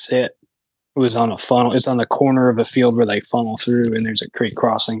spots to sit. It was on a funnel. It's on the corner of a field where they funnel through, and there's a creek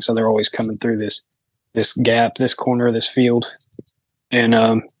crossing, so they're always coming through this gap, this corner of this field. And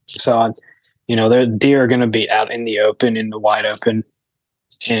so the deer are going to be out in the open, in the wide open,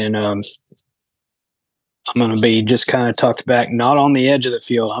 and I'm going to be just kind of tucked back, not on the edge of the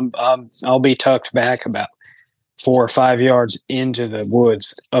field. I'll be tucked back about 4 or 5 yards into the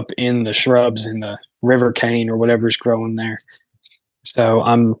woods, up in the shrubs in the river cane or whatever's growing there. So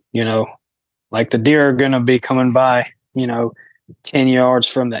I'm, like the deer are going to be coming by, 10 yards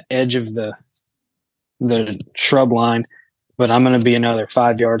from the edge of the shrub line, but I'm going to be another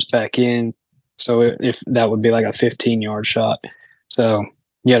 5 yards back in. So if that would be like a 15-yard shot. So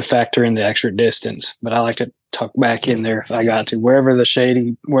you got to factor in the extra distance, but I like to tuck back in there if I got to, wherever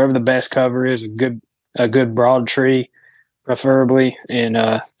the best cover is, a good broad tree, preferably,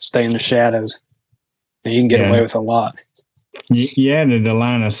 and stay in the shadows. And you can get away with a lot. You added a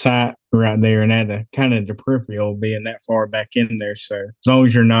line of sight right there, and added kind of the peripheral being that far back in there. So as long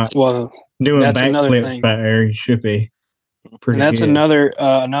as you're not doing backflips back there, you should be pretty. And that's good.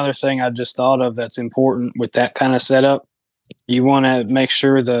 Another thing I just thought of that's important with that kind of setup. You want to make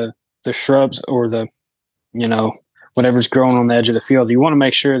sure the shrubs or the whatever's growing on the edge of the field, you want to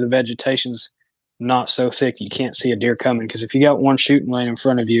make sure the vegetation's not so thick you can't see a deer coming. Because if you got one shooting lane in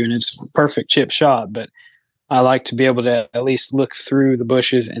front of you and it's a perfect chip shot, but I like to be able to at least look through the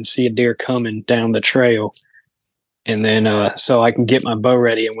bushes and see a deer coming down the trail, and then so I can get my bow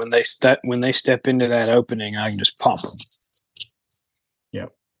ready. And when they step into that opening, I can just pop them.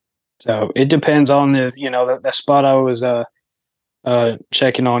 Yep. So it depends on the spot I was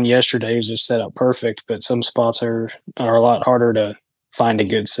checking on yesterday is just set up perfect, but some spots are a lot harder to find a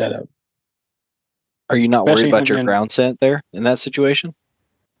good setup. Are you not worried about your ground scent there in that situation?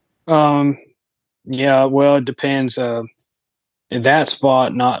 Yeah, well, it depends. In that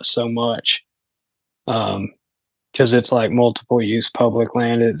spot, not so much, because it's like multiple use public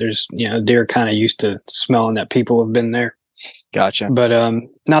land. There's deer kind of used to smelling that people have been there. Gotcha. But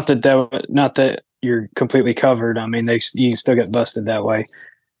not that you're completely covered. I mean, you can still get busted that way.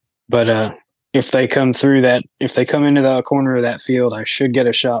 But if they come into the corner of that field, I should get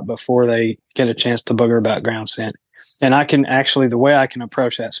a shot before they get a chance to bugger about ground scent. And I can actually, the way I can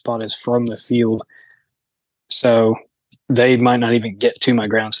approach that spot is from the field. So they might not even get to my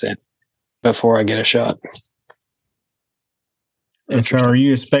ground scent before I get a shot. And so are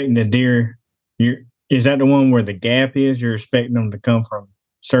you expecting the deer? Is that the one where the gap is? You're expecting them to come from a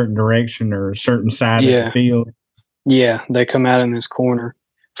certain direction or a certain side of the field? Yeah, they come out in this corner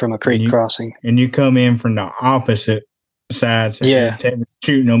from a creek crossing. And you come in from the opposite side, so you're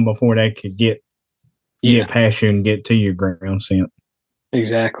shooting them before they could get past you and get to your ground scent.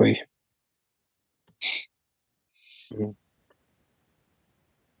 Exactly.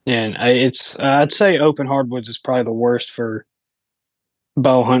 And I'd say open hardwoods is probably the worst for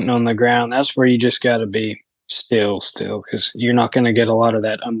bow hunting on the ground. That's where you just got to be still, because you're not going to get a lot of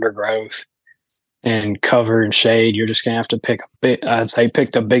that undergrowth and cover and shade. You're just going to have to pick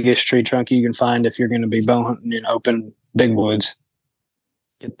the biggest tree trunk you can find if you're going to be bow hunting in open big woods.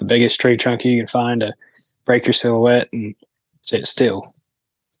 Get the biggest tree trunk you can find to break your silhouette and sit still.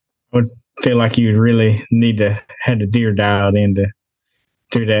 I would feel like you really need to have the deer dialed in to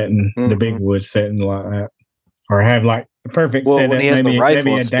do that in the big woods setting like that, or have like the perfect setup. When he has the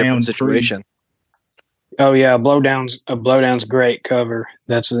rifle, it's a different situation. Oh yeah, a blowdown's great cover.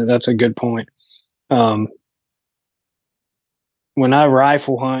 That's a good point. When I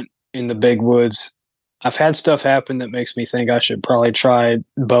rifle hunt in the big woods, I've had stuff happen that makes me think I should probably try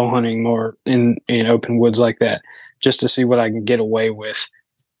bow hunting more in open woods like that, just to see what I can get away with.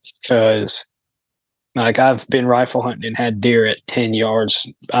 Because like I've been rifle hunting and had deer at 10 yards,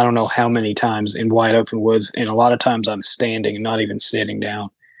 I don't know how many times in wide open woods. And a lot of times I'm standing and not even sitting down.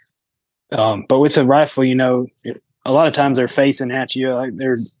 But with a rifle, a lot of times they're facing at you. Like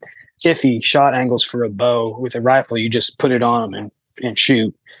they're iffy shot angles for a bow. With a rifle, you just put it on them and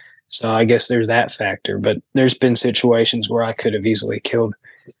shoot. So I guess there's that factor. But there's been situations where I could have easily killed.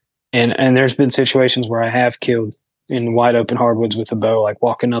 And there's been situations where I have killed in wide open hardwoods with a bow, like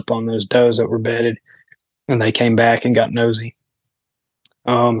walking up on those does that were bedded, and they came back and got nosy.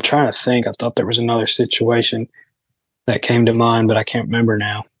 I'm trying to think. I thought there was another situation that came to mind, but I can't remember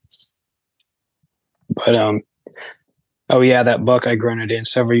now. But oh yeah, that buck I grunted in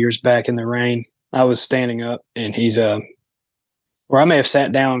several years back in the rain. I was standing up, and he's where I may have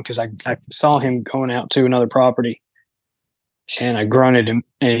sat down because I saw him going out to another property, and I grunted him,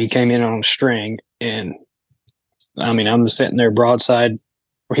 and he came in on a string, and I mean, I'm sitting there broadside,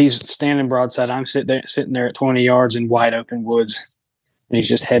 where he's standing broadside. I'm sitting there at 20 yards in wide open woods, and he's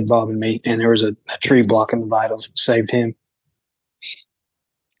just head bobbing me. And there was a tree blocking the vitals, saved him.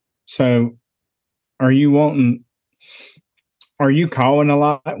 So, are you calling a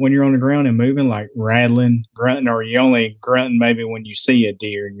lot when you're on the ground and moving, like rattling, grunting, or are you only grunting maybe when you see a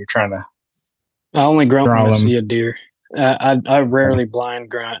deer and you're trying to? I only grunt when I see a deer. I rarely blind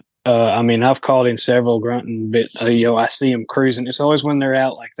grunt. I mean, I've called in several grunting, but I see them cruising. It's always when they're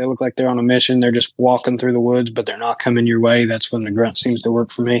out, like they look like they're on a mission. They're just walking through the woods, but they're not coming your way. That's when the grunt seems to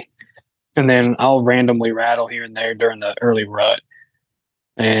work for me. And then I'll randomly rattle here and there during the early rut.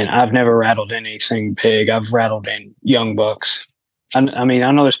 And I've never rattled anything big. I've rattled in young bucks. I mean,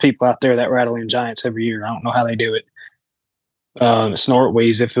 I know there's people out there that rattle in giants every year. I don't know how they do it. Snort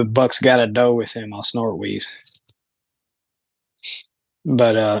wheeze. If a buck's got a doe with him, I'll snort wheeze.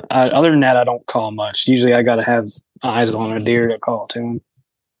 But other than that, I don't call much. Usually I got to have eyes on a deer to call to him.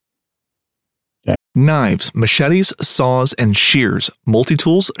 Knives, machetes, saws, and shears,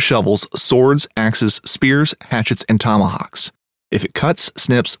 multi-tools, shovels, swords, axes, spears, hatchets, and tomahawks. If it cuts,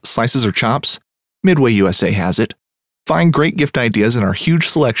 snips, slices, or chops, Midway USA has it. Find great gift ideas in our huge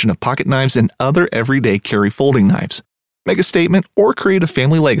selection of pocket knives and other everyday carry folding knives. Make a statement or create a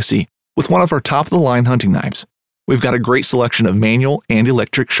family legacy with one of our top-of-the-line hunting knives. We've got a great selection of manual and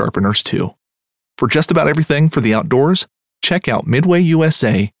electric sharpeners, too. For just about everything for the outdoors, check out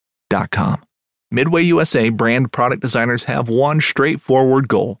MidwayUSA.com. Midway USA brand product designers have one straightforward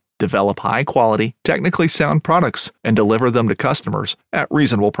goal: develop high-quality, technically sound products and deliver them to customers at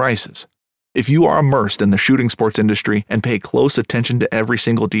reasonable prices. If you are immersed in the shooting sports industry and pay close attention to every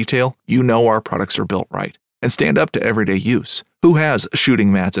single detail, you know our products are built right and stand up to everyday use. Who has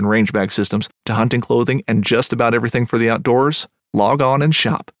shooting mats and range bag systems to hunting clothing and just about everything for the outdoors? Log on and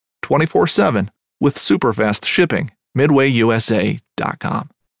shop 24/7 with super fast shipping. MidwayUSA.com.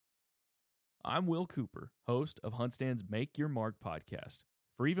 I'm Will Cooper, host of HuntStand's Make Your Mark podcast.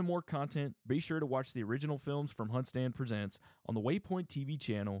 For even more content, be sure to watch the original films from HuntStand Presents on the Waypoint TV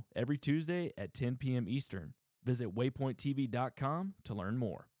channel every Tuesday at 10 p.m. Eastern. Visit waypointtv.com to learn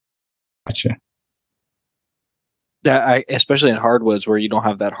more. Gotcha. Especially in hardwoods where you don't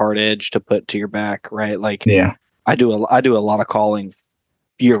have that hard edge to put to your back, right? Like, yeah, I do a lot of calling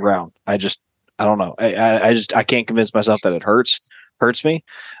year round. I don't know. I can't convince myself that it hurts me.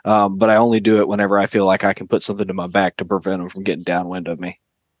 But I only do it whenever I feel like I can put something to my back to prevent them from getting downwind of me.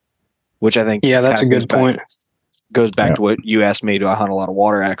 Which I think, yeah, that's a good point. Goes back to what you asked me. Do I hunt a lot of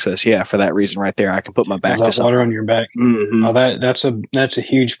water access? Yeah, for that reason right there, I can put my back to water on your back. Mm-hmm. Oh, that's a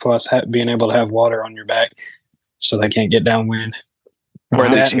huge plus. Being able to have water on your back, so they can't get downwind. Or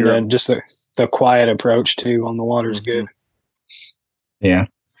that, and just the quiet approach too on the water is good. Yeah,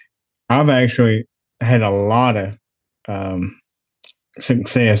 I've actually had a lot of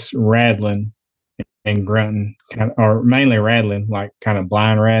success rattling and grunting, or mainly rattling, like kind of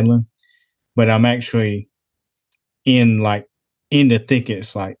blind rattling. But I'm actually in the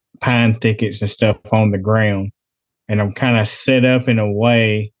thickets, like pine thickets and stuff on the ground, and I'm kind of set up in a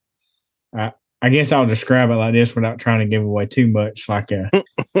way. I guess I'll describe it like this without trying to give away too much. Like a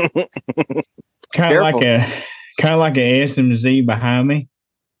kind of like a SMZ behind me,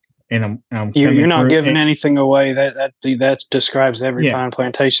 and I'm you're not giving anything away. That describes every pine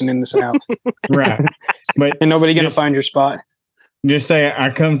plantation in the South, right? But and nobody gonna find your spot. Just say I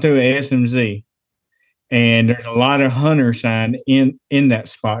come through a SMZ, and there's a lot of hunter sign in that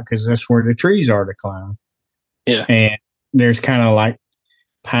spot because that's where the trees are to climb. Yeah, and there's kind of like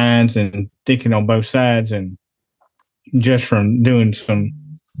pines and thicket on both sides, and just from doing some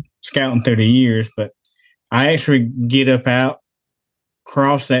scouting through the years, but I actually get up out,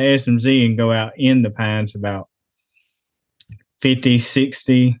 cross the SMZ, and go out in the pines about 50,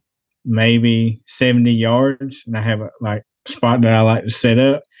 60, maybe 70 yards. And I have a spot that I like to set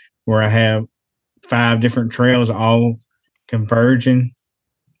up where I have 5 different trails all converging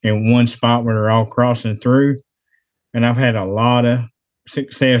in one spot where they're all crossing through. And I've had a lot of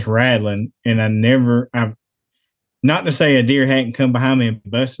success rattling, and I've not to say a deer hadn't come behind me and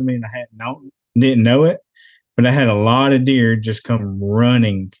busted me and I didn't know it, but I had a lot of deer just come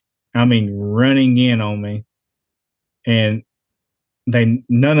running. I mean, running in on me, and none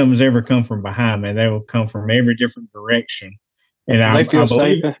of them's ever come from behind me. They will come from every different direction. And I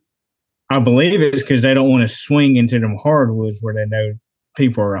believe it's because they don't want to swing into them hardwoods where they know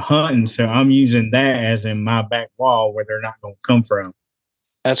people are hunting. So I'm using that as in my back wall where they're not going to come from.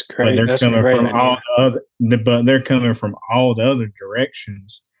 That's great. But they're coming from all the other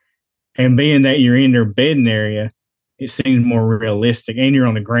directions. And being that you're in their bedding area, it seems more realistic. And you're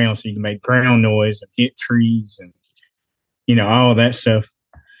on the ground, so you can make ground noise and hit trees and all that stuff.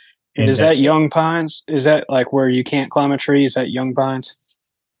 And is that young pines? Is that like where you can't climb a tree? Is that young pines?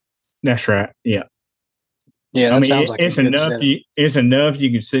 That's right. Yeah. Yeah, that sounds like it's enough. It's enough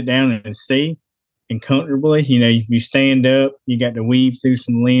you can sit down and see, and comfortably. If you stand up, you got to weave through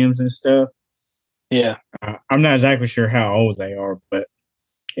some limbs and stuff. Yeah. I'm not exactly sure how old they are, but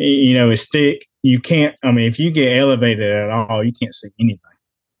it's thick. You can't. I mean, if you get elevated at all, you can't see anything.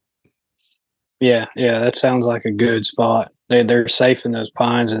 Yeah, that sounds like a good spot. They're safe in those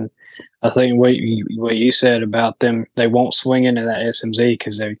pines, and I think what you said about them, they won't swing into that SMZ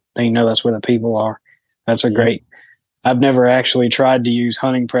because they know that's where the people are. That's a great. I've never actually tried to use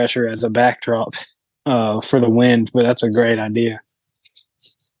hunting pressure as a backdrop for the wind, but that's a great idea.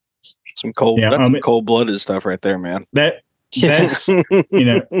 Some some cold-blooded stuff right there, man. That's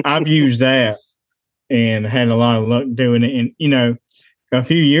I've used that and had a lot of luck doing it. And a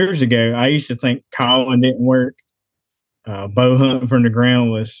few years ago, I used to think calling didn't work. Bow hunting from the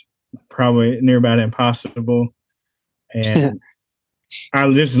ground was probably near about impossible. And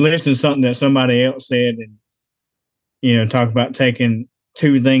I just listened to something that somebody else said, and talk about taking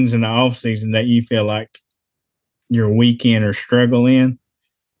 2 things in the off season that you feel like you're weak in or struggle in,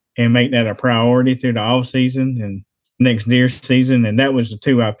 and make that a priority through the off season and next deer season. And that was the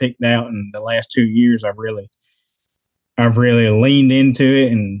 2 I picked out. In the last 2 years, I've really leaned into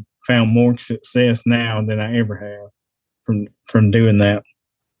it and found more success now than I ever have from doing that.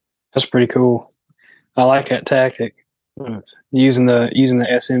 That's pretty cool. I like that tactic. Using the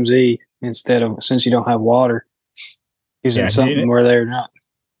SMZ instead of, since you don't have water, using something where they're not.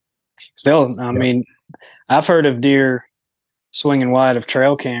 Still, I mean, I've heard of deer swinging wide of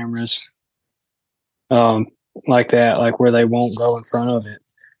trail cameras, like that, like where they won't go in front of it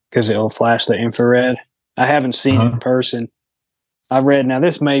because it'll flash the infrared. I haven't seen it in person. I read, now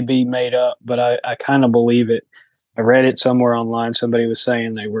this may be made up, but I kind of believe it. I read it somewhere online. Somebody was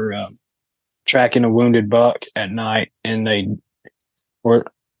saying they were tracking a wounded buck at night, and or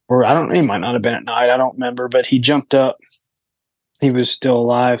I don't know, he might not have been at night. I don't remember, but he jumped up. He was still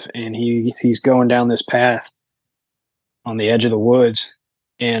alive, and he's going down this path on the edge of the woods,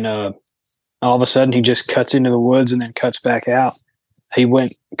 and all of a sudden he just cuts into the woods and then cuts back out. He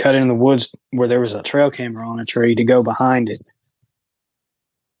cut in the woods where there was a trail camera on a tree to go behind it.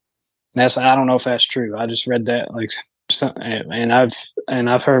 I don't know if that's true. I just read that, and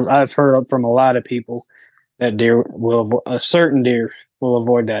I've heard from a lot of people that a certain deer will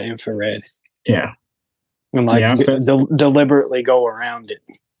avoid that infrared. Yeah. and deliberately go around it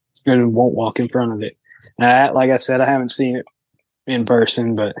and won't walk in front of it. Like I said, I haven't seen it in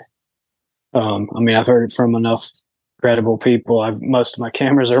person, but I've heard it from enough credible people. Most of my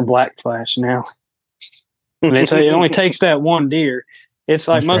cameras are black flash now. And it only takes that one deer. It's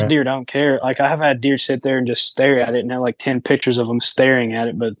like most deer don't care. Like I have had deer sit there and just stare at it and have like 10 pictures of them staring at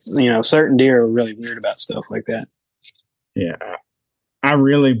it. But certain deer are really weird about stuff like that. Yeah. I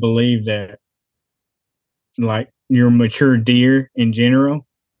really believe that like your mature deer in general,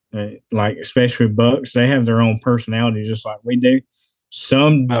 like especially bucks, they have their own personality just like we do.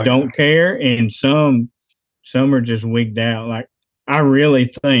 Some don't care and some are just wigged out. Like I really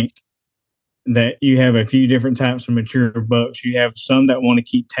think that you have a few different types of mature bucks. You have some that want to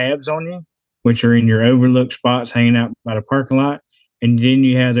keep tabs on you, which are in your overlook spots hanging out by the parking lot. And then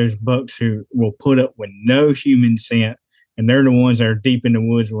you have those bucks who will put up with no human scent, and they're the ones that are deep in the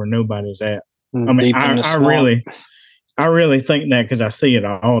woods where nobody's at. I mean, I really think that because I see it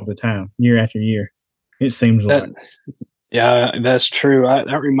all the time, year after year. It seems like. Yeah, that's true.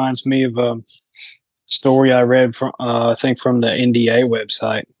 That reminds me of story I read from I think from the NDA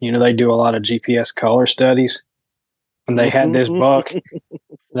website. They do a lot of GPS color studies, and they had this buck.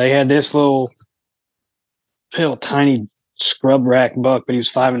 They had this little tiny scrub rack buck, but he was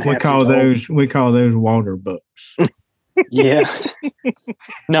 5.5 years old. We call those water bucks. Yeah.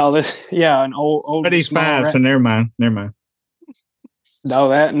 An old. But he's 5, so never mind.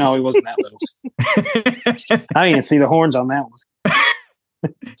 No, he wasn't that little. I didn't even see the horns on that one.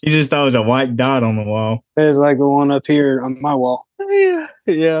 You just thought it was a white dot on the wall. It was like the one up here on my wall.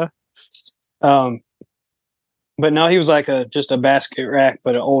 Yeah. But no, he was like just a basket rack,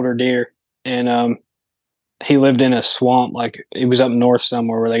 but an older deer. And he lived in a swamp, like he was up north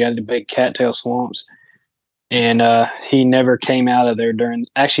somewhere where they got the big cattail swamps. And he never came out of there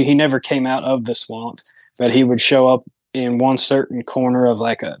he never came out of the swamp, but he would show up in one certain corner of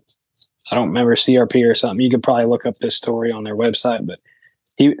like I don't remember, CRP or something. You could probably look up this story on their website, but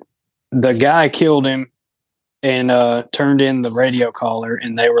the guy killed him and turned in the radio caller,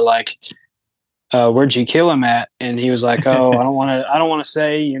 and they were like, where'd you kill him at? And he was like, oh, I don't want to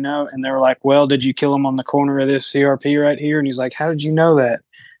say, and they were like, well, did you kill him on the corner of this CRP right here? And he's like, how did you know that?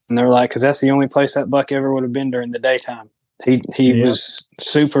 And they were like, because that's the only place that buck ever would have been during the daytime. He was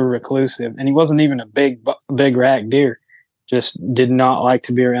super reclusive, and he wasn't even a big rack deer. Just did not like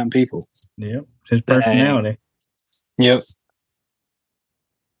to be around people. Yep, his personality. Yep.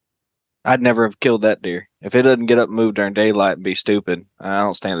 I'd never have killed that deer. If it doesn't get up and move during daylight and be stupid, I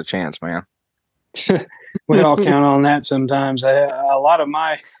don't stand a chance, man. We all count on that sometimes. I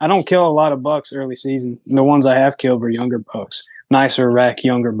don't kill a lot of bucks early season. The ones I have killed were younger bucks, nicer rack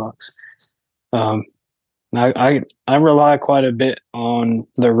younger bucks. I rely quite a bit on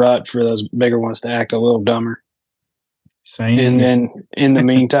the rut for those bigger ones to act a little dumber. Same. And then in the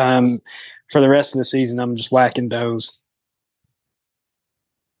meantime, for the rest of the season, I'm just whacking does.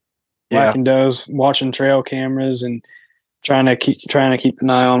 Whacking does, watching trail cameras, and trying to keep an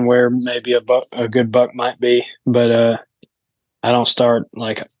eye on where maybe a good buck might be. But I don't start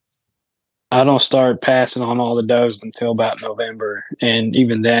passing on all the does until about November. And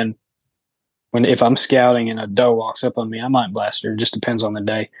even then, if I'm scouting and a doe walks up on me, I might blast her. It just depends on the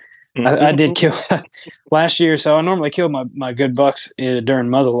day. I did kill last year, so I normally kill my good bucks during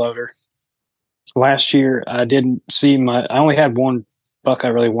muzzleloader. Last year, I didn't see I only had one buck I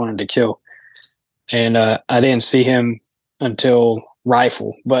really wanted to kill, and I didn't see him until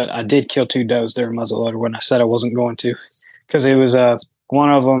rifle. But I did kill 2 does during muzzleloader when I said I wasn't going to, because it was one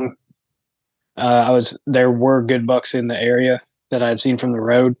of them. There were good bucks in the area that I had seen from the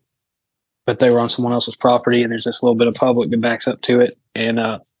road, but they were on someone else's property, and there's this little bit of public that backs up to it, and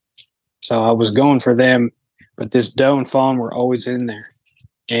so I was going for them, but this doe and fawn were always in there.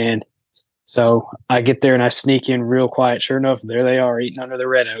 And so I get there and I sneak in real quiet. Sure enough, there they are eating under the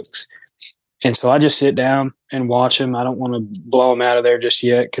red oaks. And so I just sit down and watch them. I don't want to blow them out of there just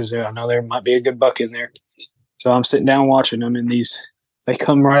yet because I know there might be a good buck in there. So I'm sitting down watching them, and they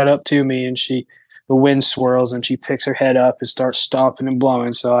come right up to me, and the wind swirls and she picks her head up and starts stomping and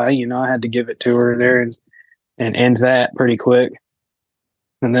blowing. So I had to give it to her there and end that pretty quick.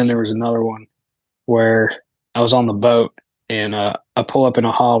 And then there was another one where I was on the boat, and I pull up in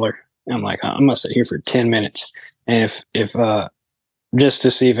a holler, and I'm like, I'm gonna sit here for 10 minutes, and if just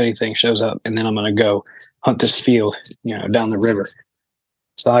to see if anything shows up, and then I'm gonna go hunt this field, down the river.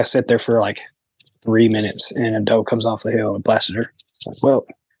 So I sit there for like 3 minutes, and a doe comes off the hill and blasted her. Like, well,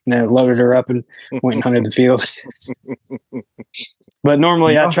 and then I loaded her up and went and hunted the field. But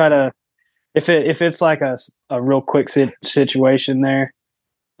normally I try to, if it's like a real quick situation there,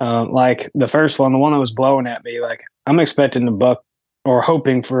 Like the first one, the one that was blowing at me, like I'm expecting the buck or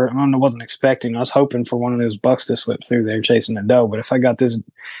hoping for, I wasn't expecting, I was hoping for one of those bucks to slip through there chasing a doe. But if I got this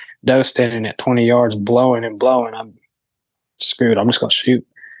doe standing at 20 yards blowing and blowing, I'm screwed. I'm just going to shoot.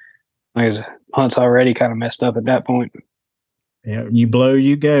 Like the hunt's already kind of messed up at that point. Yeah, you blow,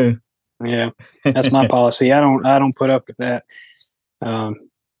 you go. Yeah, that's my policy. I don't put up with that.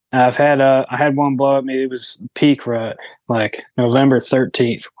 I had one blow at me. It was peak rut, like November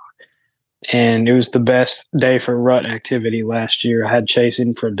 13th, and it was the best day for rut activity last year. I had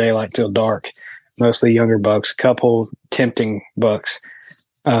chasing for daylight till dark, mostly younger bucks, couple tempting bucks,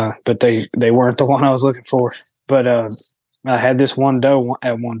 but they weren't the one I was looking for. But I had this one doe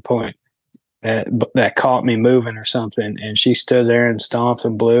at one point that caught me moving or something, and she stood there and stomped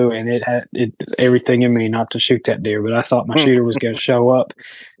and blew, and it had everything in me not to shoot that deer, but I thought my shooter was going to show up,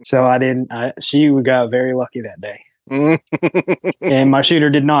 so I didn't. She got very lucky that day, and my shooter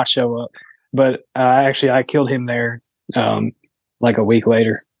did not show up, but I killed him there like a week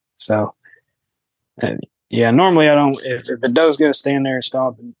later. So yeah, normally I don't. If a doe's going to stand there and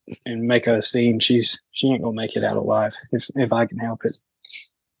stomp and make a scene, she ain't going to make it out alive if I can help it.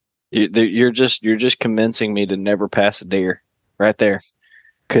 You're just convincing me to never pass a deer right there,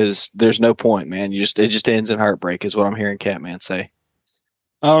 because there's no point, man. It just ends in heartbreak, is what I'm hearing Catman say.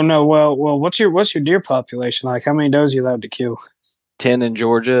 Oh no, well, what's your deer population like? How many does you allowed to kill? 10 in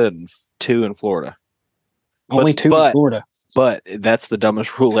Georgia and 2 in Florida. Only 2 in Florida. But that's the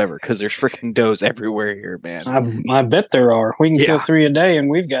dumbest rule ever, because there's freaking does everywhere here, man. I bet there are. We can kill 3 a day, and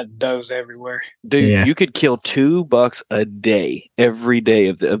we've got does everywhere. Dude, you could kill 2 bucks a day every day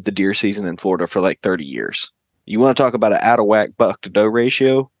of the deer season in Florida for like 30 years. You want to talk about an out of whack buck to doe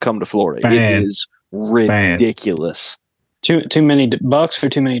ratio? Come to Florida. Bad. It is ridiculous. Too many bucks or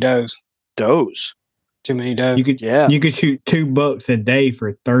too many does? Does. Too many does. You could shoot 2 bucks a day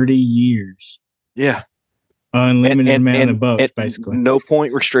for 30 years. Yeah. Unlimited amount of bucks, basically. No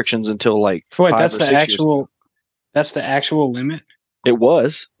point restrictions until like 5 that's or the 6 actual. years ago. That's the actual limit. It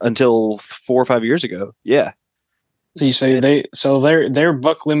was until 4 or 5 years ago. Yeah. You say their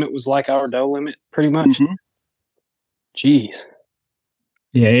buck limit was like our doe limit, pretty much. Mm-hmm. Jeez.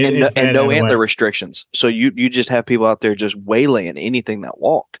 Yeah, and no antler restrictions. So you just have people out there just waylaying anything that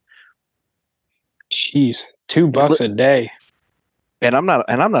walked. Jeez, 2 bucks a day. And I'm not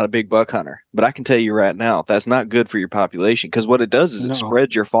a big buck hunter, but I can tell you right now that's not good for your population, because what it does is it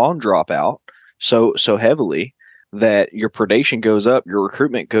spreads your fawn drop out so heavily that your predation goes up, your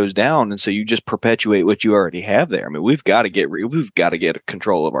recruitment goes down, and so you just perpetuate what you already have there. I mean, we've got to get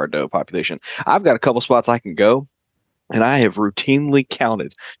control of our doe population. I've got a couple spots I can go, and I have routinely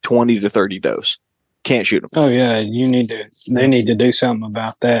counted 20 to 30 does. Can't shoot them. Oh yeah, they need to do something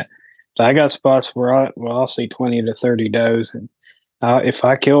about that. So I got spots where I'll see 20 to 30 does, and if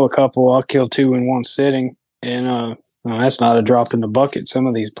I kill a couple, I'll kill 2 in one sitting, and that's not a drop in the bucket. Some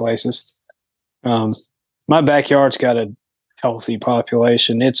of these places, my backyard's got a healthy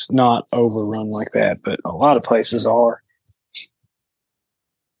population. It's not overrun like that, but a lot of places are.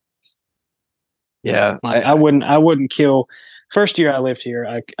 Yeah, I wouldn't kill. First year I lived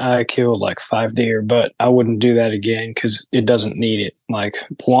here, I killed like 5 deer, but I wouldn't do that again because it doesn't need it. Like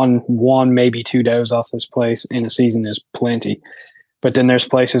one maybe 2 does off this place in a season is plenty. But then there's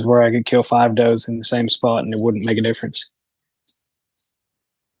places where I could kill 5 does in the same spot and it wouldn't make a difference.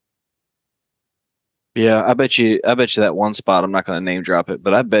 Yeah, I bet you that one spot, I'm not going to name drop it,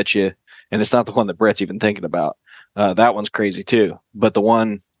 but I bet you, and it's not the one that Brett's even thinking about. That one's crazy too. But the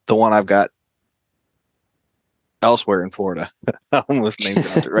one I've got elsewhere in Florida, I almost named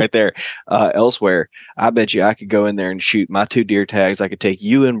it right there. Elsewhere, I bet you I could go in there and shoot my 2 deer tags. I could take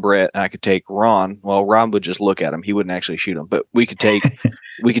you and Brett, and I could take Ron. Well, Ron would just look at him; he wouldn't actually shoot them. But we could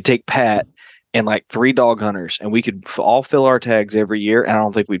take Pat and like 3 dog hunters, and we could all fill our tags every year. And I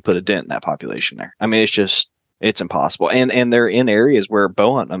don't think we'd put a dent in that population there. I mean, it's impossible. And they're in areas where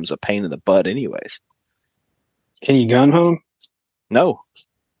bow hunting them is a pain in the butt, anyways. Can you gun hunt them? No, it's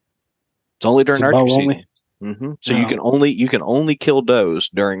only during archery season. Only? Mm-hmm. So you can only kill does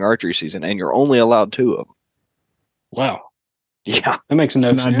during archery season, and you're only allowed 2 of them. Wow. Yeah, that makes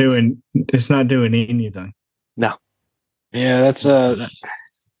no sense. It's not doing anything. No. Yeah, that's I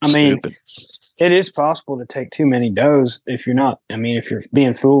mean, Stupid. It is possible to take too many does if you're not. I mean, if you're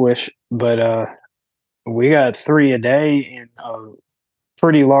being foolish, but we got 3 a day in a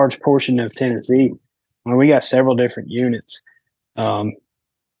pretty large portion of Tennessee. I mean, we got several different units. And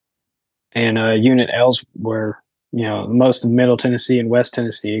Unit L's where, most of Middle Tennessee and West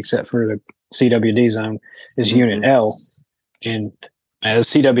Tennessee, except for the CWD zone, is Unit L. And the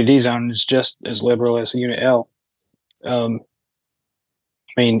CWD zone is just as liberal as Unit L.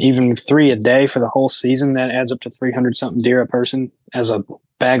 I mean, even 3 a day for the whole season, that adds up to 300 something deer a person as a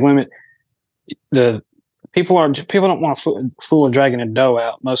bag limit. The people don't want to fool dragging a doe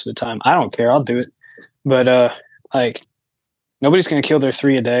out most of the time. I don't care. I'll do it. But like nobody's going to kill their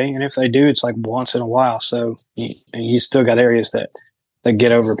 3 a day. And if they do, it's like once in a while. So you still got areas that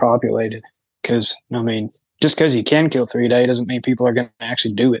get overpopulated. Because, I mean, just because you can kill 3 a day doesn't mean people are going to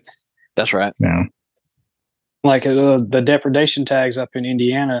actually do it. That's right. No. Like the depredation tags up in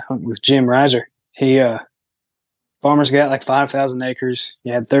Indiana with Jim Reiser. Farmers got like 5,000 acres. He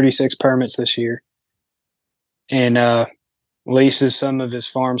had 36 permits this year. And leases some of his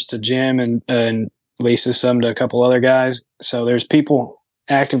farms to Jim and leases some to a couple other guys. So there's people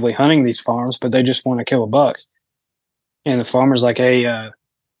actively hunting these farms, but they just want to kill a buck. And the farmer's like, hey,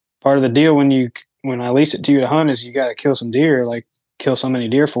 part of the deal when I lease it to you to hunt is you got to kill some deer, like kill so many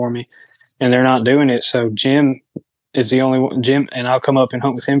deer for me. And they're not doing it. So Jim is the only one, and I'll come up and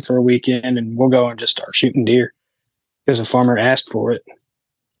hunt with him for a weekend and we'll go and just start shooting deer because the farmer asked for it.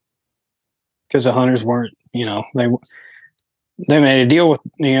 Because the hunters weren't, they made a deal with,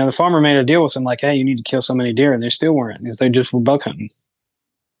 the farmer made a deal with them like, hey, you need to kill so many deer, and they still weren't because they just were buck hunting.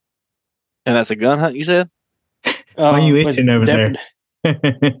 And that's a gun hunt, you said? Why are you itching over there?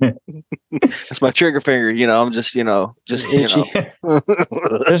 That's my trigger finger. I'm just itchy.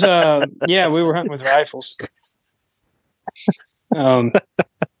 There's we were hunting with rifles. I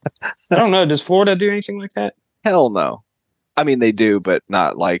don't know. Does Florida do anything like that? Hell no. I mean, they do, but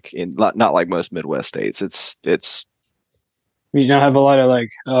not like not like most Midwest states. It's. You don't have a lot of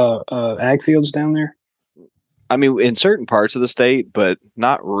like ag fields down there. I mean, in certain parts of the state, but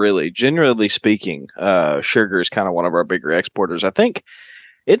not really. Generally speaking, sugar is kind of one of our bigger exporters. I think,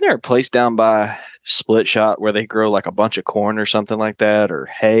 isn't there a place down by Split Shot where they grow like a bunch of corn or something like that, or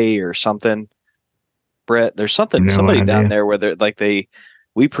hay or something? Brett, there's somebody down there where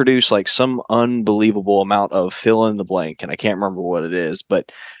we produce like some unbelievable amount of fill in the blank, and I can't remember what it is,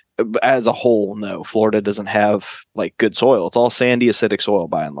 but as a whole, no, Florida doesn't have like good soil. It's all sandy, acidic soil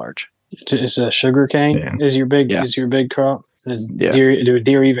by and large. Is a sugar cane is your big crop? Do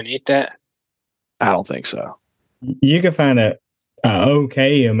deer even eat that? I don't think so. You can find a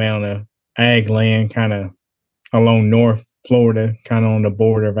okay amount of ag land kind of along North Florida, kind of on the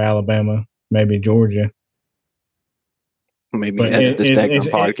border of Alabama, maybe Georgia. Maybe edit this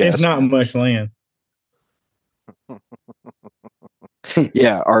podcast. It's not much land.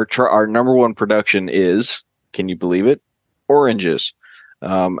 Yeah, our number one production is, can you believe it? Oranges.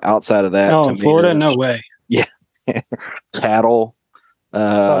 Outside of that, in Florida, no way. Yeah, cattle,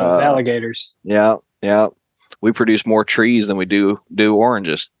 alligators. Yeah. We produce more trees than we do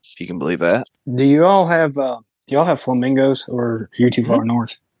oranges. If you can believe that. Do you all have flamingos, or are you too far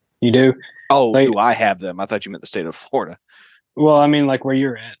north? You do. Oh, do I have them? I thought you meant the state of Florida. Well, I mean, like where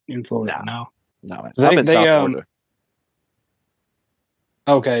you're at in Florida. No. I'm in South Georgia.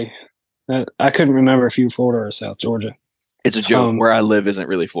 Okay, I couldn't remember if you were Florida or South Georgia. It's a joke. Where I live isn't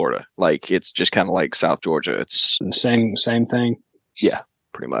really Florida. Like it's just kind of like South Georgia. It's the same thing. Yeah,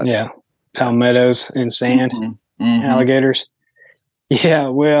 pretty much. Yeah, palmettos and sand, alligators. Yeah.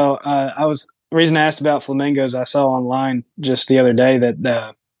 Well, the reason I asked about flamingos. I saw online just the other day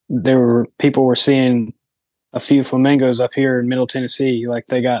that people were seeing a few flamingos up here in Middle Tennessee. Like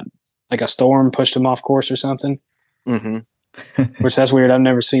they got like a storm pushed them off course or something. Mm-hmm. Which that's weird. I've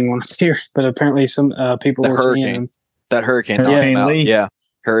never seen one up here, but apparently some people were seeing them. That hurricane knocked them out. Yeah.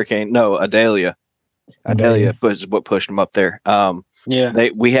 Hurricane. No, Adalia. Adalia was what pushed them up there.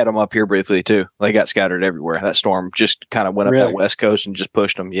 We had them up here briefly too. They got scattered everywhere. That storm just kind of went up that west coast and just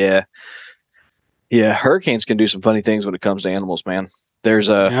pushed them. Yeah. Yeah. Hurricanes can do some funny things when it comes to animals, man. There's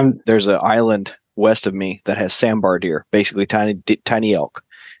an island west of me that has sandbar deer, basically tiny elk.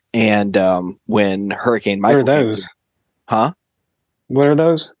 And when Hurricane Michael, what are those? Huh? What are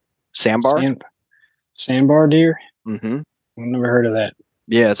those? Sandbar? Sandbar deer? Mm-hmm. I've never heard of that.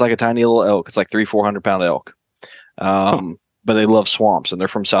 Yeah, it's like a tiny little elk. It's like 300-400 pound elk. But they love swamps, and they're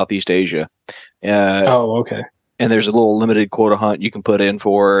from Southeast Asia. Okay. And there's a little limited quota hunt you can put in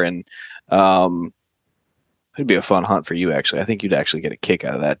for, and it'd be a fun hunt for you, actually. I think you'd actually get a kick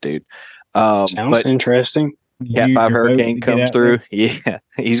out of that, dude. Sounds interesting. Cat 5 hurricane comes through. Yeah,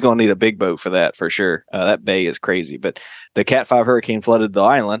 he's going to need a big boat for that for sure. That bay is crazy. But the Cat 5 hurricane flooded the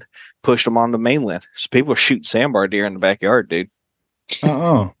island, pushed them on the mainland. So people shoot sandbar deer in the backyard, dude.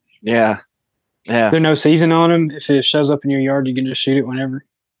 Oh, yeah. There's no season on them. If it shows up in your yard, you can just shoot it whenever.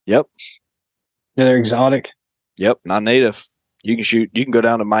 Yep. They're exotic. Yep, not native. You can go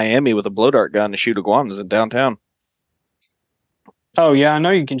down to Miami with a blow dart gun and shoot iguanas in downtown. Oh yeah, I know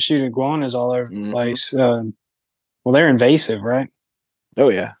you can shoot iguanas all over the place. Well, they're invasive, right? Oh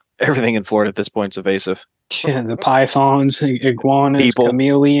yeah, everything in Florida at this point is invasive. Yeah, the pythons, iguanas, People.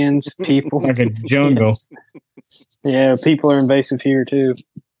 chameleons, people. Like a jungle. Yeah, people are invasive here too.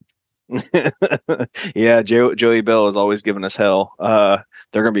 Yeah, Joey Bell is always giving us hell.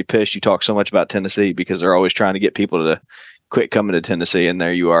 They're going to be pissed you talk so much about Tennessee because they're always trying to get people to quit coming to Tennessee, and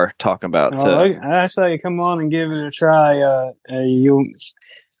there you are talking about. I say, come on and give it a try.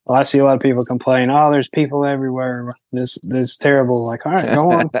 I see a lot of people complain. Oh, there's people everywhere. This is terrible. Like, all right,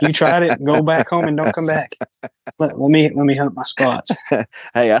 go on. You tried it. Go back home and don't come back. Let me hunt my spots.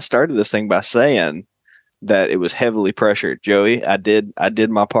 Hey, I started this thing by saying that it was heavily pressured. Joey, I did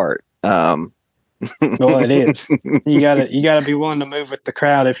my part. Well, it is. You gotta be willing to move with the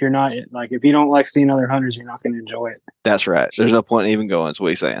crowd. If you're not, like, if you don't like seeing other hunters, you're not going to enjoy it. That's right. There's no point in even going. Is what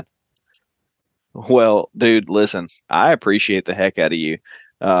he's saying. Well, dude, listen, I appreciate the heck out of you.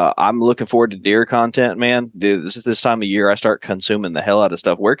 I'm looking forward to deer content, man. Dude, this is this time of year I start consuming the hell out of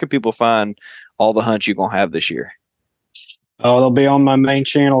stuff. Where can people find all the hunts you're gonna have this year? Oh, they'll be on my main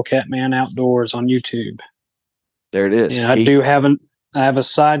channel, Catman Outdoors, on YouTube. There it is. Yeah, I have a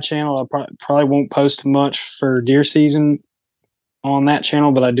side channel. I probably won't post much for deer season on that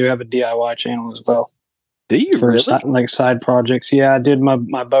channel, but I do have a DIY channel as well. Do you for really? side projects? Yeah, I did my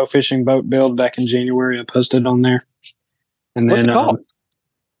bow fishing boat build back in January. I posted on there. And What's then it called?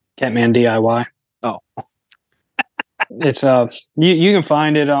 Catman DIY. Oh, it's you can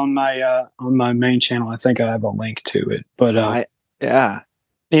find it on my main channel. I think I have a link to it. But yeah.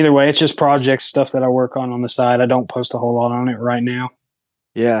 Either way, it's just project stuff that I work on the side. I don't post a whole lot on it right now.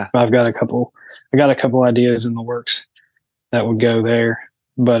 Yeah. I've got a couple ideas in the works that would go there.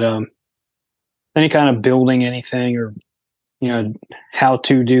 But any kind of building anything, or how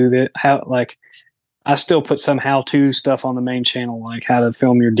to do that, I still put some how-to stuff on the main channel, like how to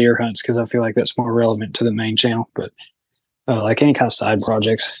film your deer hunts, because I feel like that's more relevant to the main channel. But like any kind of side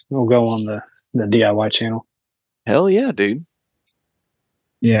projects will go on the DIY channel. Hell yeah, dude.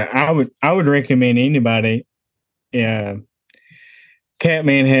 Yeah, I would recommend anybody. Yeah,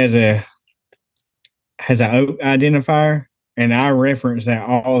 Catman has an oak identifier, and I reference that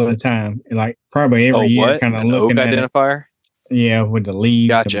all the time. Like probably every year, kind of looking oak at identifier. Yeah, with the leaves,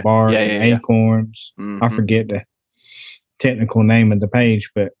 Gotcha. the bark, Yeah, acorns. Mm-hmm. I forget the technical name of the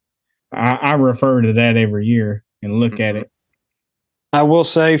page, but I refer to that every year and look at it. I will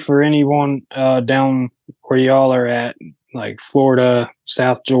say, for anyone down where y'all are at, like Florida,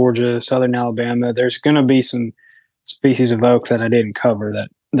 South Georgia, Southern Alabama, there's going to be some species of oak that I didn't cover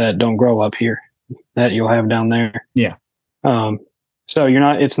that don't grow up here that you'll have down there. Yeah. So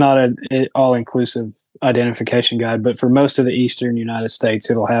it's not an all-inclusive identification guide, but for most of the eastern United States,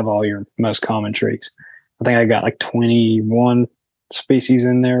 it'll have all your most common trees. I think I got like 21 species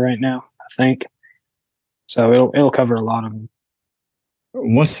in there right now, I think. So it'll cover a lot of them.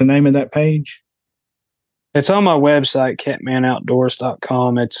 What's the name of that page? It's on my website,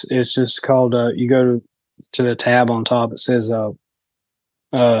 catmanoutdoors.com. It's just called, you go to the tab on top, it says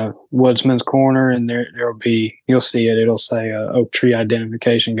Woodsman's Corner, and there'll be, you'll see it. It'll say Oak Tree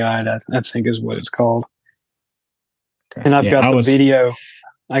Identification Guide, I think is what it's called. Okay. And I've got the video.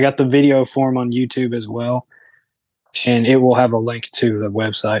 I got the video form on YouTube as well, and it will have a link to the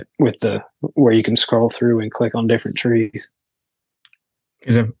website with where you can scroll through and click on different trees.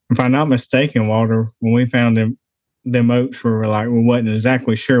 Because if I'm not mistaken, Walter, when we found them oaks, we wasn't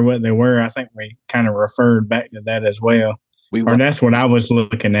exactly sure what they were. I think we kind of referred back to that as well. That's what I was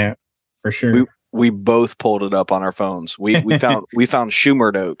looking at for sure. We both pulled it up on our phones. We found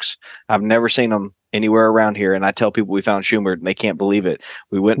Schumer oaks. I've never seen them anywhere around here, and I tell people we found Schumer, and they can't believe it.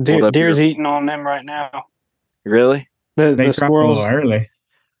 We went and pulled up. Deer's eating on them right now. Really? The squirrels a little early.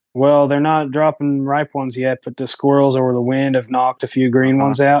 Well, they're not dropping ripe ones yet, but the squirrels over the wind have knocked a few green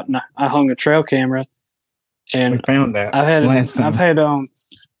ones out, and I hung a trail camera, and we found that. I've had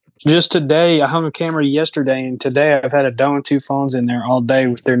just today. I hung a camera yesterday, and today I've had a doe and two fawns in there all day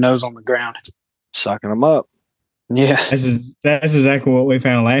with their nose on the ground, sucking them up. Yeah, that's exactly what we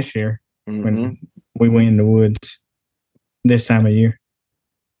found last year when we went in the woods this time of year.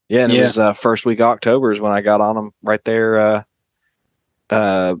 Yeah, and it was first week of October is when I got on them right there.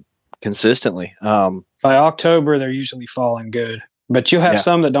 Consistently. By October, they're usually falling good, but you'll have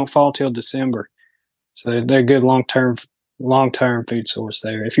some that don't fall till December. So they're good long-term food source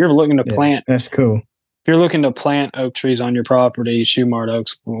there. If you're looking to plant, that's cool. If you're looking to plant oak trees on your property, Shumard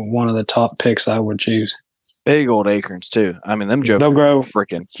oak's one of the top picks I would choose. Big old acorns too. I mean, them jokers they'll grow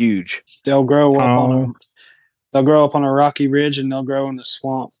freaking huge. They'll grow up on a rocky ridge, and they'll grow in the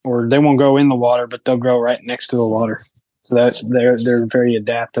swamp, or they won't grow in the water, but they'll grow right next to the water. So they're very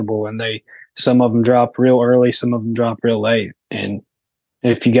adaptable, and some of them drop real early, some of them drop real late, and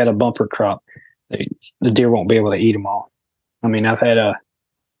if you got a bumper crop, the deer won't be able to eat them all. I mean, I've had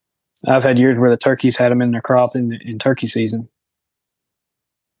years where the turkeys had them in their crop in turkey season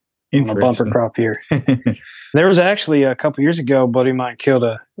on a bumper crop year. There was actually a couple years ago, a buddy of mine killed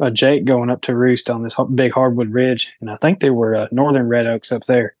a jake going up to roost on this big hardwood ridge, and I think they were northern red oaks up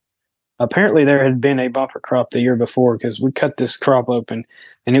there. Apparently, there had been a bumper crop the year before because we cut this crop open,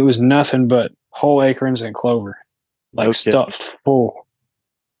 and it was nothing but whole acorns and clover, like stuffed full,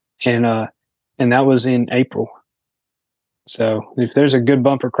 and that was in April. So if there's a good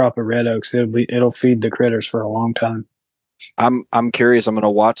bumper crop of red oaks, it'll feed the critters for a long time. I'm curious. I'm going to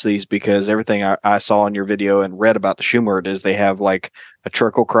watch these because everything I saw in your video and read about the Shumard is they have like a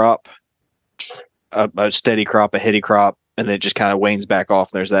trickle crop, a steady crop, a heady crop, and then it just kind of wanes back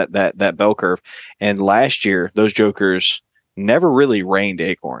off. There's that bell curve. And last year, those jokers never really rained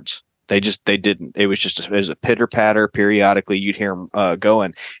acorns. They didn't. It was a pitter patter. Periodically, you'd hear them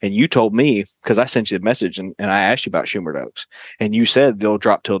going. And you told me, because I sent you a message and I asked you about Shumard oaks, and you said they'll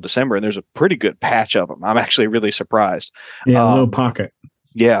drop till December. And there's a pretty good patch of them. I'm actually really surprised. Yeah, a little pocket.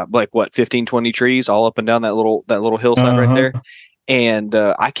 Yeah, like what, 15, 20 trees all up and down that little hillside right there. And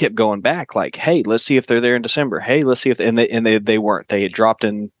I kept going back, like, hey, let's see if they're there in December. Hey, let's see if they weren't. They had dropped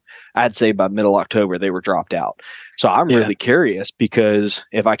in. I'd say by middle October they were dropped out. So I'm really curious, because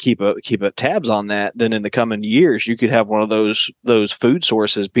if I keep a tabs on that, then in the coming years you could have one of those food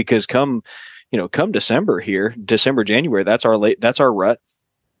sources. Because come December here, January, that's our rut.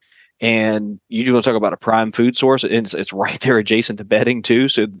 And you want to talk about a prime food source. It's right there adjacent to bedding too.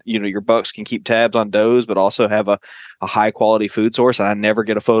 So, your bucks can keep tabs on does, but also have a high quality food source. And I never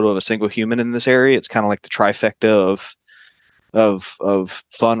get a photo of a single human in this area. It's kind of like the trifecta of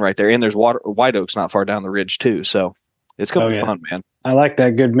fun right there. And there's white oaks not far down the ridge too. So it's going to be fun, man. I like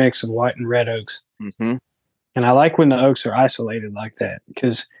that good mix of white and red oaks. Mm-hmm. And I like when the oaks are isolated like that,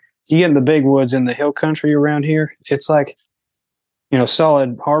 because you get in the big woods in the hill country around here, it's like,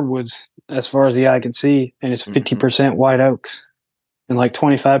 solid hardwoods as far as the eye can see, and it's 50% white oaks and like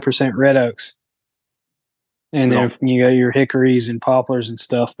 25% red oaks. And then you got your hickories and poplars and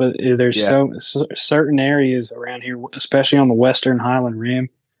stuff, but there's certain areas around here, especially on the Western Highland Rim,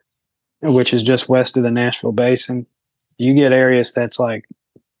 which is just west of the Nashville Basin. You get areas that's like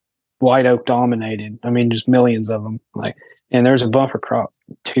white oak dominated. I mean, just millions of them. And there's a bumper crop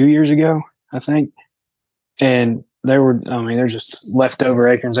 2 years ago, I think, and they're just leftover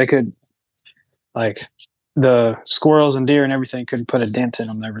acorns. They could, like, the squirrels and deer and everything couldn't put a dent in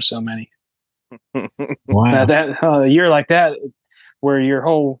them. There were so many. Wow. A year like that, where your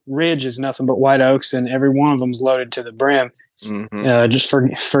whole ridge is nothing but white oaks and every one of them's loaded to the brim, just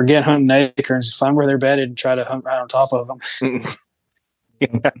forget hunting acorns. Find where they're bedded and try to hunt right on top of them.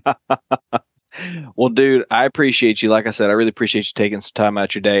 Well, dude, I appreciate you. Like I said, I really appreciate you taking some time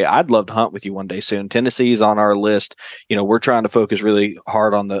out your day. I'd love to hunt with you one day soon. Tennessee's on our list. We're trying to focus really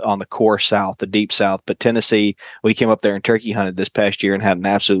hard on the core South, the deep South. But Tennessee, we came up there and turkey hunted this past year and had an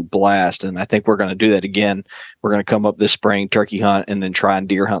absolute blast. And I think we're going to do that again. We're going to come up this spring, turkey hunt, and then try and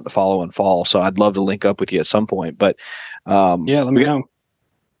deer hunt the following fall. So I'd love to link up with you at some point. But let me know.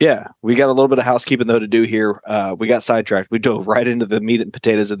 Yeah, we got a little bit of housekeeping, though, to do here. We got sidetracked. We dove right into the meat and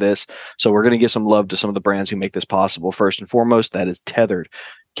potatoes of this. So we're going to give some love to some of the brands who make this possible. First and foremost, that is Tethered.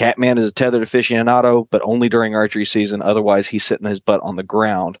 Catman is a tethered aficionado, but only during archery season. Otherwise, he's sitting his butt on the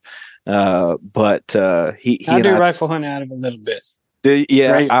ground. I do rifle hunt out of a little bit.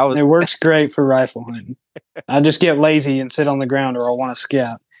 Yeah, it works great for rifle hunting. I just get lazy and sit on the ground, or I want to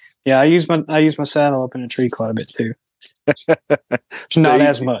scout. Yeah, I use my saddle up in a tree quite a bit too. Not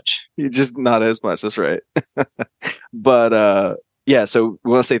as much. Just not as much. That's right. But so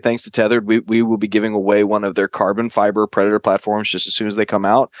we want to say thanks to Tethered. We will be giving away one of their carbon fiber Predator platforms just as soon as they come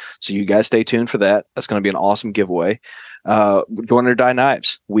out. So you guys stay tuned for that. That's going to be an awesome giveaway. Join or Die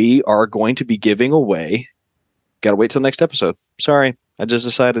Knives. We are going to be giving away. Got to wait till next episode. Sorry, I just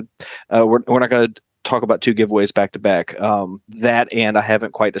decided we're not going to talk about two giveaways back to back. That, and I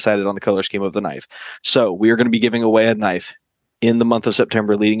haven't quite decided on the color scheme of the knife. So we are going to be giving away a knife in the month of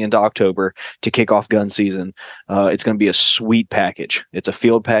September leading into October to kick off gun season. It's going to be a sweet package. It's a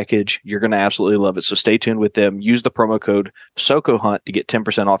field package. You're going to absolutely love it. So stay tuned with them. Use the promo code SocoHunt to get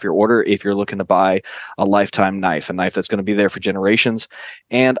 10% off your order if you're looking to buy a lifetime knife, a knife that's going to be there for generations.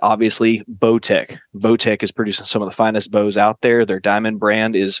 And obviously Bowtech. Bowtech is producing some of the finest bows out there. Their Diamond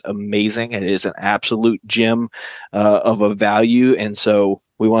brand is amazing. It is an absolute gem of a value. And so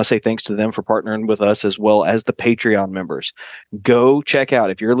we want to say thanks to them for partnering with us, as well as the Patreon members. Go check out,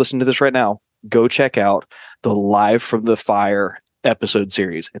 if you're listening to this right now, go check out the Live from the Fire episode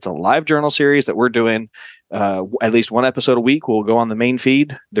series. It's a live journal series that we're doing at least one episode a week will go on the main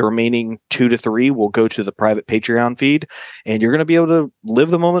feed. The remaining 2 to 3 will go to the private Patreon feed. And you're going to be able to live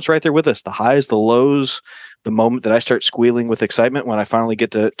the moments right there with us. The highs, the lows, the moment that I start squealing with excitement when I finally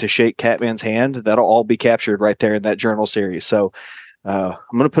get to shake Catman's hand, that'll all be captured right there in that journal series. So I'm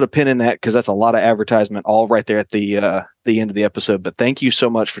going to put a pin in that because that's a lot of advertisement all right there at the end of the episode. But thank you so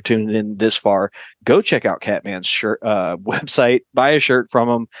much for tuning in this far. Go check out Catman's shirt website, buy a shirt from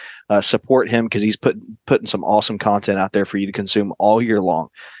him, support him because he's putting some awesome content out there for you to consume all year long.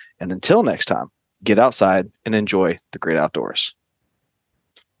 And until next time, get outside and enjoy the great outdoors.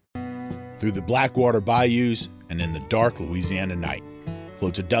 Through the Blackwater bayous and in the dark Louisiana night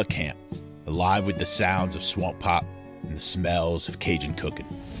floats a duck camp, alive with the sounds of swamp pop and the smells of Cajun cooking.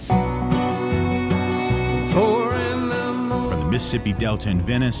 From the Mississippi Delta in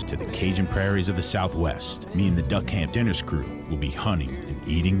Venice to the Cajun prairies of the Southwest, me and the Duck Camp Dinners crew will be hunting and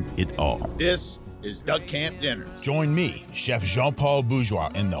eating it all. This is Duck Camp Dinner. Join me, Chef Jean-Paul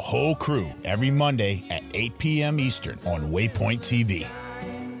Bourgeois, and the whole crew every Monday at 8 p.m. Eastern on Waypoint TV.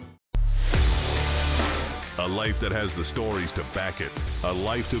 A life that has the stories to back it. A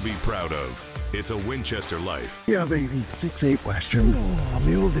life to be proud of. It's a Winchester life. Yeah, baby. 6'8" Western. Oh,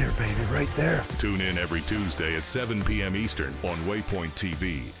 mule deer, baby, right there. Tune in every Tuesday at 7 p.m. Eastern on Waypoint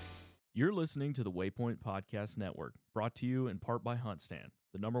TV. You're listening to the Waypoint Podcast Network, brought to you in part by HuntStand,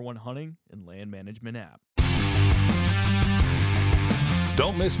 the #1 hunting and land management app.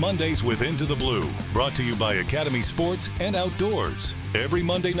 Don't miss Mondays with Into the Blue, brought to you by Academy Sports and Outdoors. Every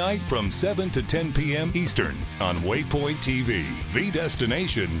Monday night from 7 to 10 p.m. Eastern on Waypoint TV, the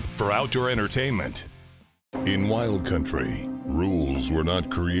destination for outdoor entertainment. In Wild Country, rules were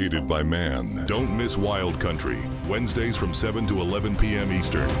not created by man. Don't miss Wild Country, Wednesdays from 7 to 11 p.m.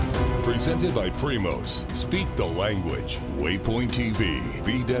 Eastern. Presented by Primos. Speak the language. Waypoint TV,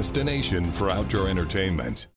 the destination for outdoor entertainment.